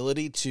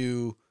credibility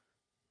to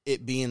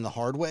it being the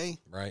hard way.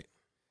 Right.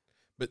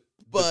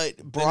 But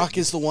Brock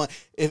is the one.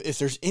 If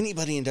there's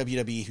anybody in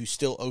WWE who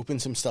still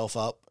opens himself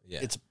up,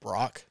 it's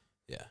Brock.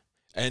 Yeah.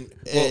 And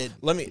I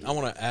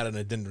want to add an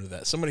addendum to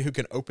that. Somebody who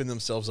can open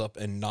themselves up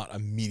and not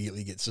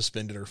immediately get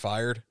suspended or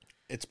fired.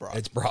 It's Brock.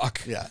 It's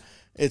Brock. Yeah.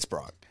 It's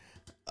Brock.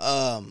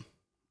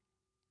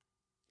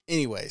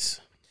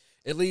 Anyways,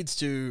 it leads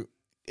to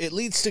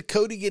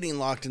Cody getting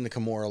locked in the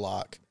Kimura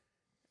lock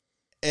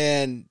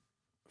and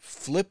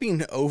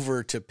flipping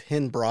over to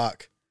pin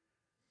Brock,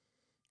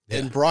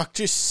 and Brock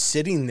just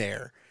sitting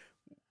there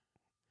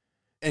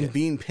and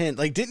being pinned,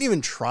 like didn't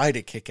even try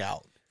to kick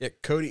out. Yeah,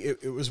 Cody.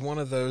 It was one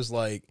of those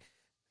like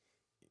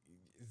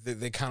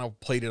they kind of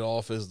played it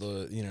off as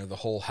the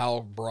whole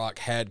how Brock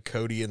had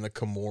Cody in the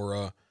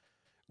Kimura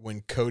when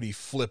Cody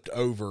flipped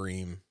over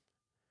him.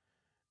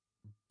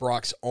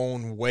 Brock's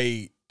own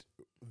weight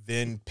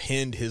then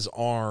pinned his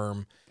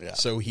arm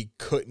so he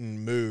couldn't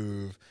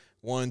move.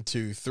 1,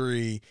 2,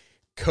 3.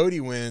 Cody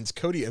wins.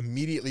 Cody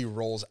immediately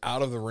rolls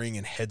out of the ring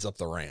and heads up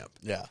the ramp.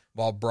 Yeah.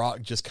 While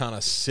Brock just kind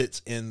of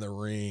sits in the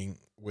ring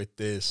with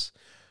this,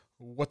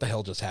 what the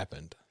hell just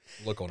happened?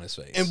 Look on his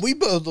face. And we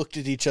both looked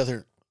at each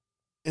other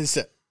and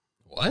said,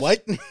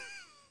 What?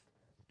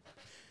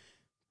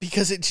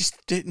 Because it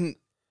just didn't.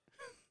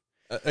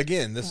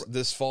 Again,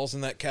 this falls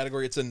in that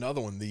category. It's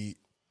another one.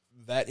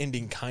 That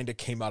ending kind of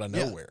came out of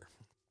nowhere.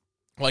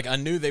 Like, I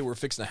knew they were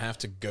fixing to have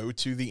to go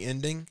to the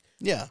ending.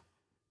 Yeah.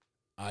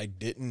 I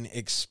didn't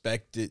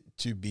expect it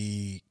to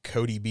be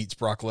Cody beats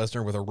Brock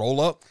Lesnar with a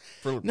roll-up.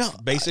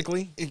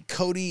 Basically.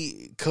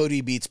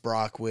 Cody beats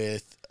Brock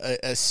with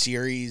a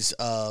series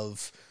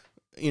of,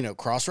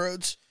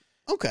 crossroads.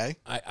 Okay.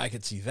 I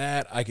could see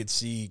that. I could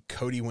see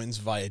Cody wins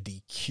via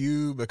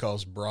DQ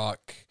because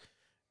Brock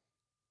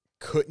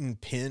couldn't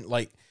pin.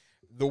 Like,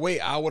 the way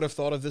I would have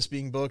thought of this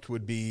being booked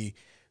would be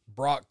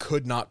Brock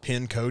could not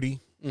pin Cody.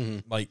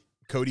 Mm-hmm. Like,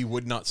 Cody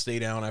would not stay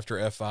down after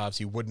F5s.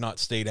 He would not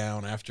stay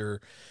down after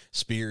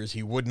spears.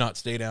 He would not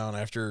stay down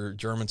after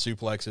German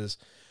suplexes.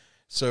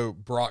 So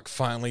Brock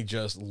finally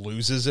just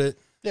loses it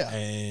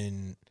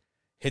and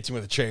hits him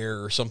with a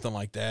chair or something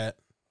like that.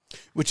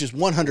 Which is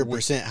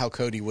 100% how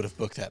Cody would have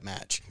booked that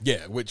match.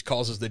 Yeah, which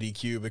causes the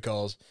DQ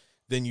because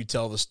then you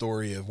tell the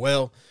story of,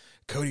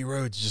 Cody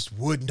Rhodes just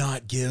would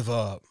not give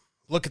up.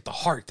 Look at the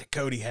heart that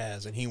Cody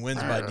has, and he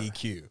wins by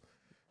DQ,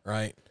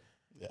 right?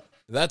 Yeah.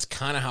 That's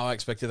kind of how I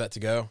expected that to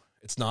go.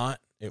 It's not.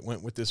 It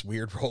went with this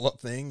weird roll-up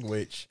thing,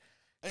 which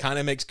kind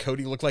of makes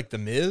Cody look like The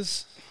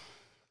Miz.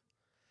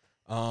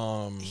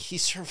 He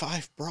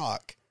survived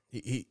Brock.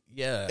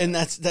 And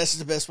that's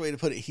the best way to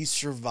put it. He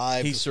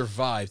survived.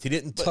 He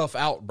didn't tough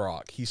out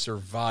Brock. He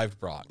survived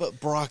Brock. But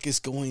Brock is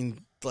going,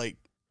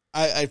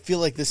 I feel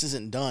like this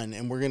isn't done,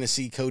 and we're going to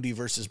see Cody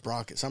versus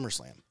Brock at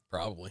SummerSlam.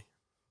 Probably.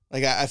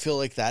 Like, I feel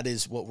like that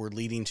is what we're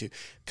leading to.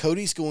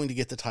 Cody's going to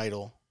get the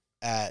title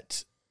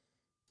at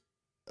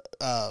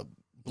Blood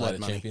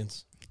Money.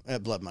 Champions.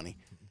 At Blood Money.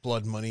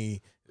 Blood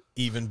Money,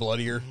 even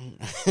bloodier.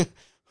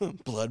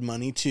 Blood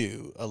Money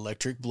 2,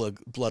 Electric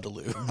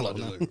Bloodaloo.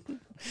 Bloodaloo.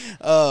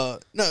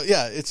 No,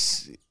 yeah,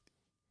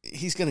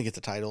 he's going to get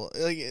the title.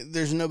 Like,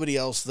 there's nobody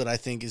else that I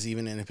think is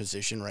even in a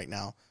position right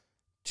now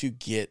to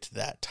get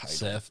that title.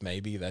 Seth,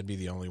 maybe. That'd be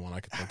the only one I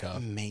could think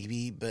of.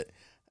 Maybe, but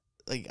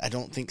like I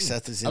don't think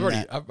Seth is in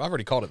I've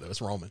already called it, though.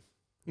 It's Roman.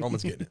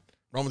 Roman's getting it.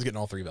 Roman's getting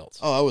all 3 belts.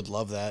 Oh, I would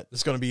love that.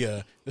 This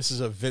is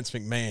a Vince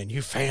McMahon.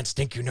 You fans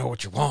think you know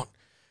what you want.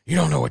 You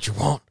don't know what you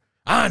want.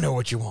 I know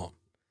what you want.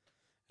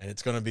 And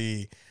it's going to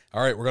be,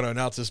 all right, we're going to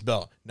announce this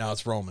belt. Now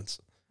it's Roman's.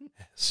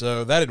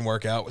 So that didn't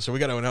work out. So we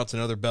got to announce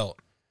another belt.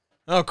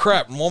 Oh,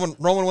 crap. Roman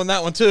won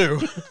that one,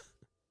 too.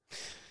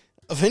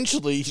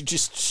 Eventually, you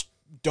just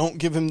don't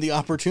give him the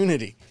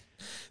opportunity.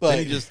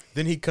 But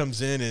then he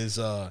comes in as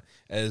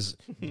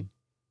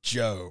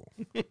Joe,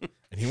 and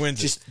he wins.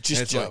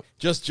 Just Joe. Like,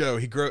 just Joe.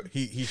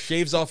 He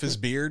shaves off his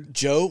beard.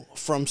 Joe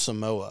from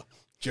Samoa.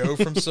 Joe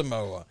from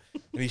Samoa,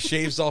 and he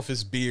shaves off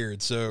his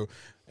beard.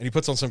 And he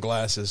puts on some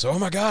glasses. Oh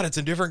my God, it's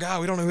a different guy.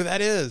 We don't know who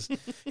that is.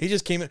 He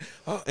just came in.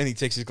 Oh, and he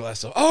takes his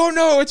glasses off. Oh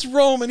no, it's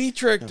Roman. He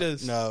tricked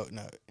us. No.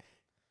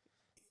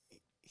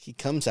 He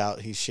comes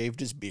out. He's shaved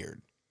his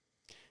beard,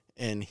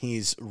 and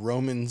he's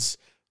Roman's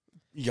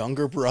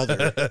younger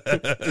brother,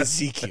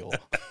 Ezekiel.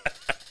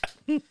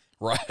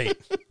 Right.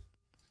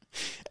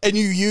 And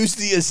you use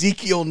the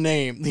Ezekiel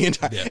name the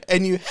entire,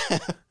 and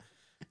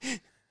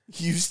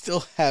you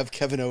still have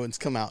Kevin Owens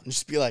come out and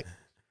just be like,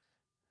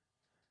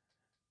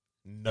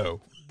 "No,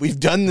 we've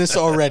done this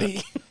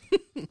already."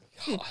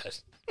 God.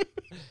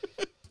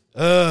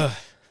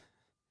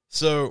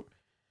 So,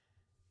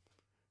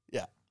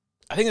 yeah,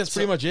 I think that's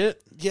pretty much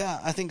it. Yeah,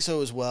 I think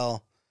so as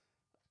well.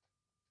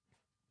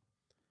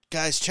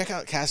 Guys, check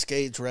out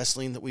Cascades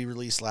Wrestling that we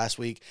released last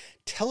week.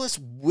 Tell us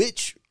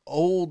which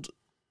old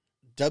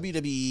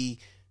WWE,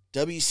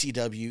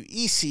 WCW,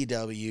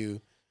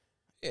 ECW,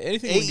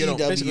 anything we can get on,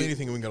 basically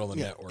anything we can get on the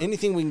network.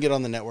 Anything we can get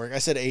on the network. I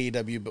said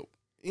AEW, but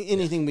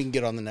anything we can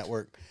get on the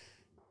network.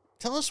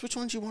 Tell us which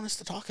ones you want us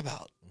to talk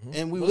about,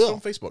 and we will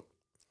on Facebook,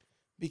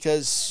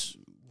 because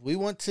we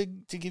want to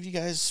give you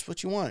guys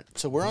what you want.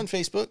 So we're on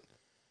Facebook.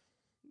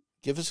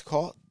 Give us a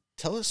call.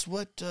 Tell us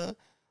what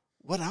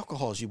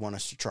alcohols you want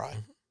us to try.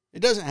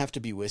 It doesn't have to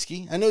be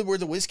whiskey. I know we're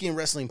the Whiskey and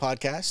Wrestling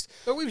Podcast.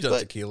 But we've done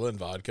tequila and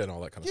vodka and all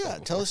that kind of stuff.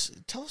 Yeah, tell us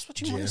what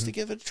you want us to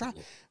give it a try.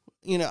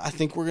 You know, I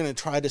think we're going to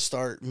try to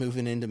start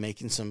moving into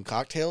making some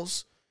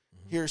cocktails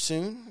here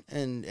soon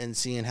and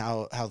seeing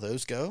how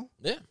those go.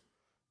 Yeah.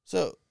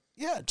 So,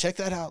 yeah, check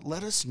that out.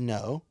 Let us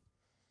know.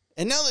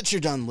 And now that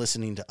you're done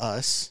listening to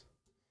us,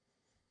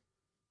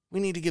 we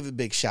need to give a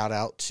big shout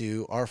out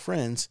to our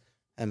friends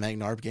at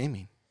McNarb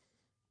Gaming.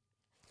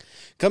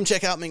 Come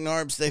check out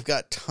McNarb's. They've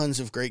got tons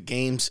of great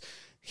games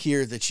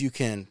here that you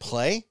can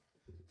play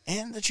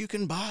and that you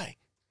can buy.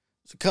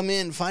 So come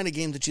in, find a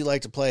game that you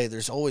like to play.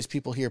 There's always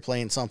people here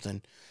playing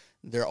something.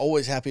 They're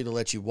always happy to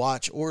let you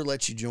watch or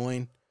let you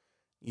join.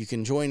 You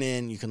can join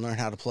in. You can learn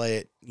how to play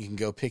it. You can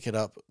go pick it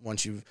up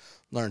once you've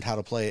learned how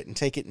to play it and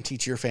take it and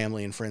teach your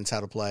family and friends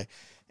how to play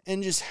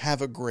and just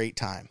have a great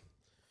time.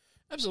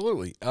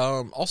 Absolutely.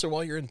 Also,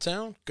 while you're in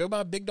town, go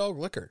buy Big Dog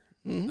Liquor.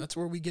 Mm-hmm. That's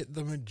where we get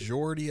the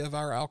majority of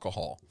our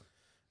alcohol.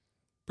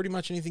 Pretty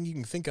much anything you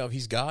can think of,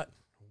 he's got.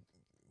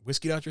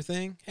 Whiskey out your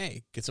thing?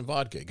 Hey, get some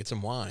vodka, get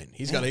some wine.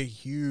 He's got a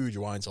huge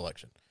wine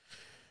selection.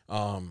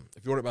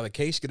 If you order it by the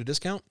case, get a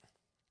discount.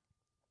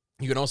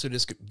 You can also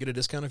get a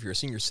discount if you're a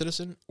senior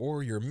citizen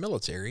or you're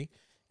military.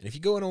 And if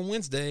you go in on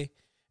Wednesday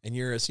and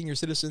you're a senior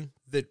citizen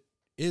that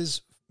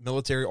is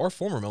military or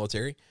former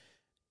military,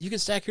 you can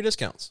stack your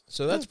discounts.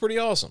 So that's pretty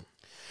awesome.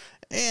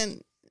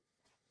 And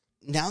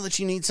now that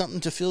you need something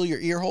to fill your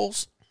ear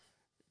holes,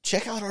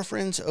 check out our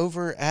friends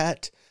over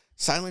at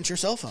Silence Your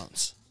Cell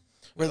Phones.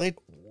 Where they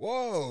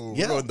we're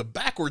going the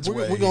backwards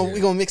way. We're going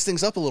to mix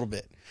things up a little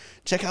bit.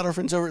 Check out our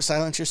friends over at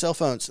Silence Your Cell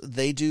Phones.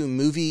 They do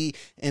movie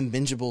and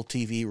bingeable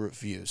TV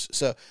reviews.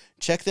 So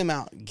check them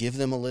out, give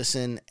them a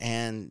listen,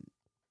 and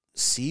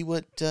see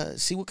what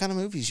kind of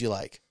movies you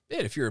like.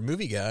 Yeah, if you're a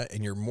movie guy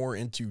and you're more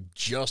into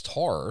just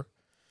horror,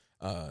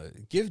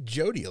 give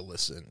Jody a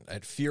listen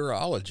at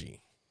Fearology.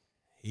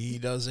 He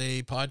does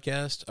a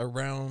podcast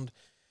around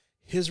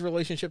his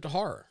relationship to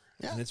horror.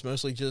 Yeah. And it's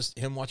mostly just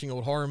him watching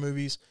old horror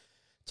movies,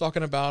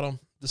 talking about them,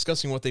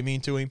 discussing what they mean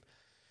to him.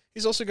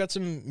 He's also got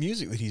some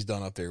music that he's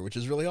done up there, which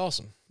is really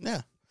awesome.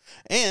 Yeah.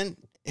 And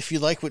if you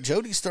like what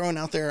Jody's throwing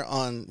out there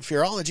on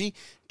Fearology,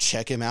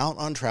 check him out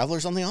on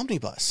Travelers on the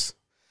Omnibus.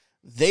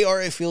 They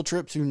are a field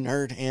trip through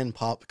nerd and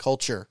pop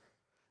culture.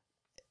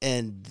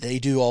 And they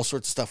do all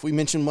sorts of stuff. We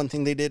mentioned one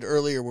thing they did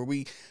earlier where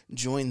we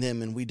joined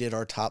them and we did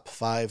our top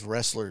 5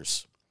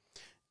 wrestlers.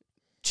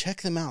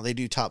 Check them out. They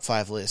do top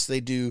 5 lists. They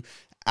do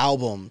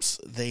albums.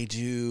 They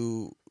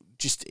do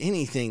just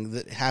anything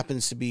that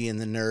happens to be in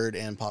the nerd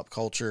and pop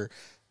culture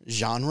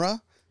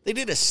genre. They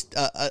did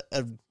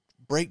a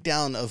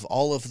breakdown of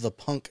all of the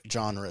punk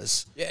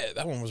genres. Yeah,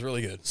 that one was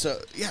really good.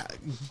 So, yeah,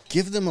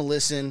 give them a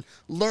listen,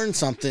 learn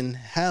something,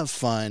 have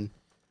fun,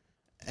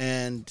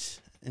 and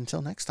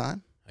until next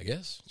time, I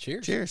guess.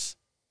 Cheers. cheers.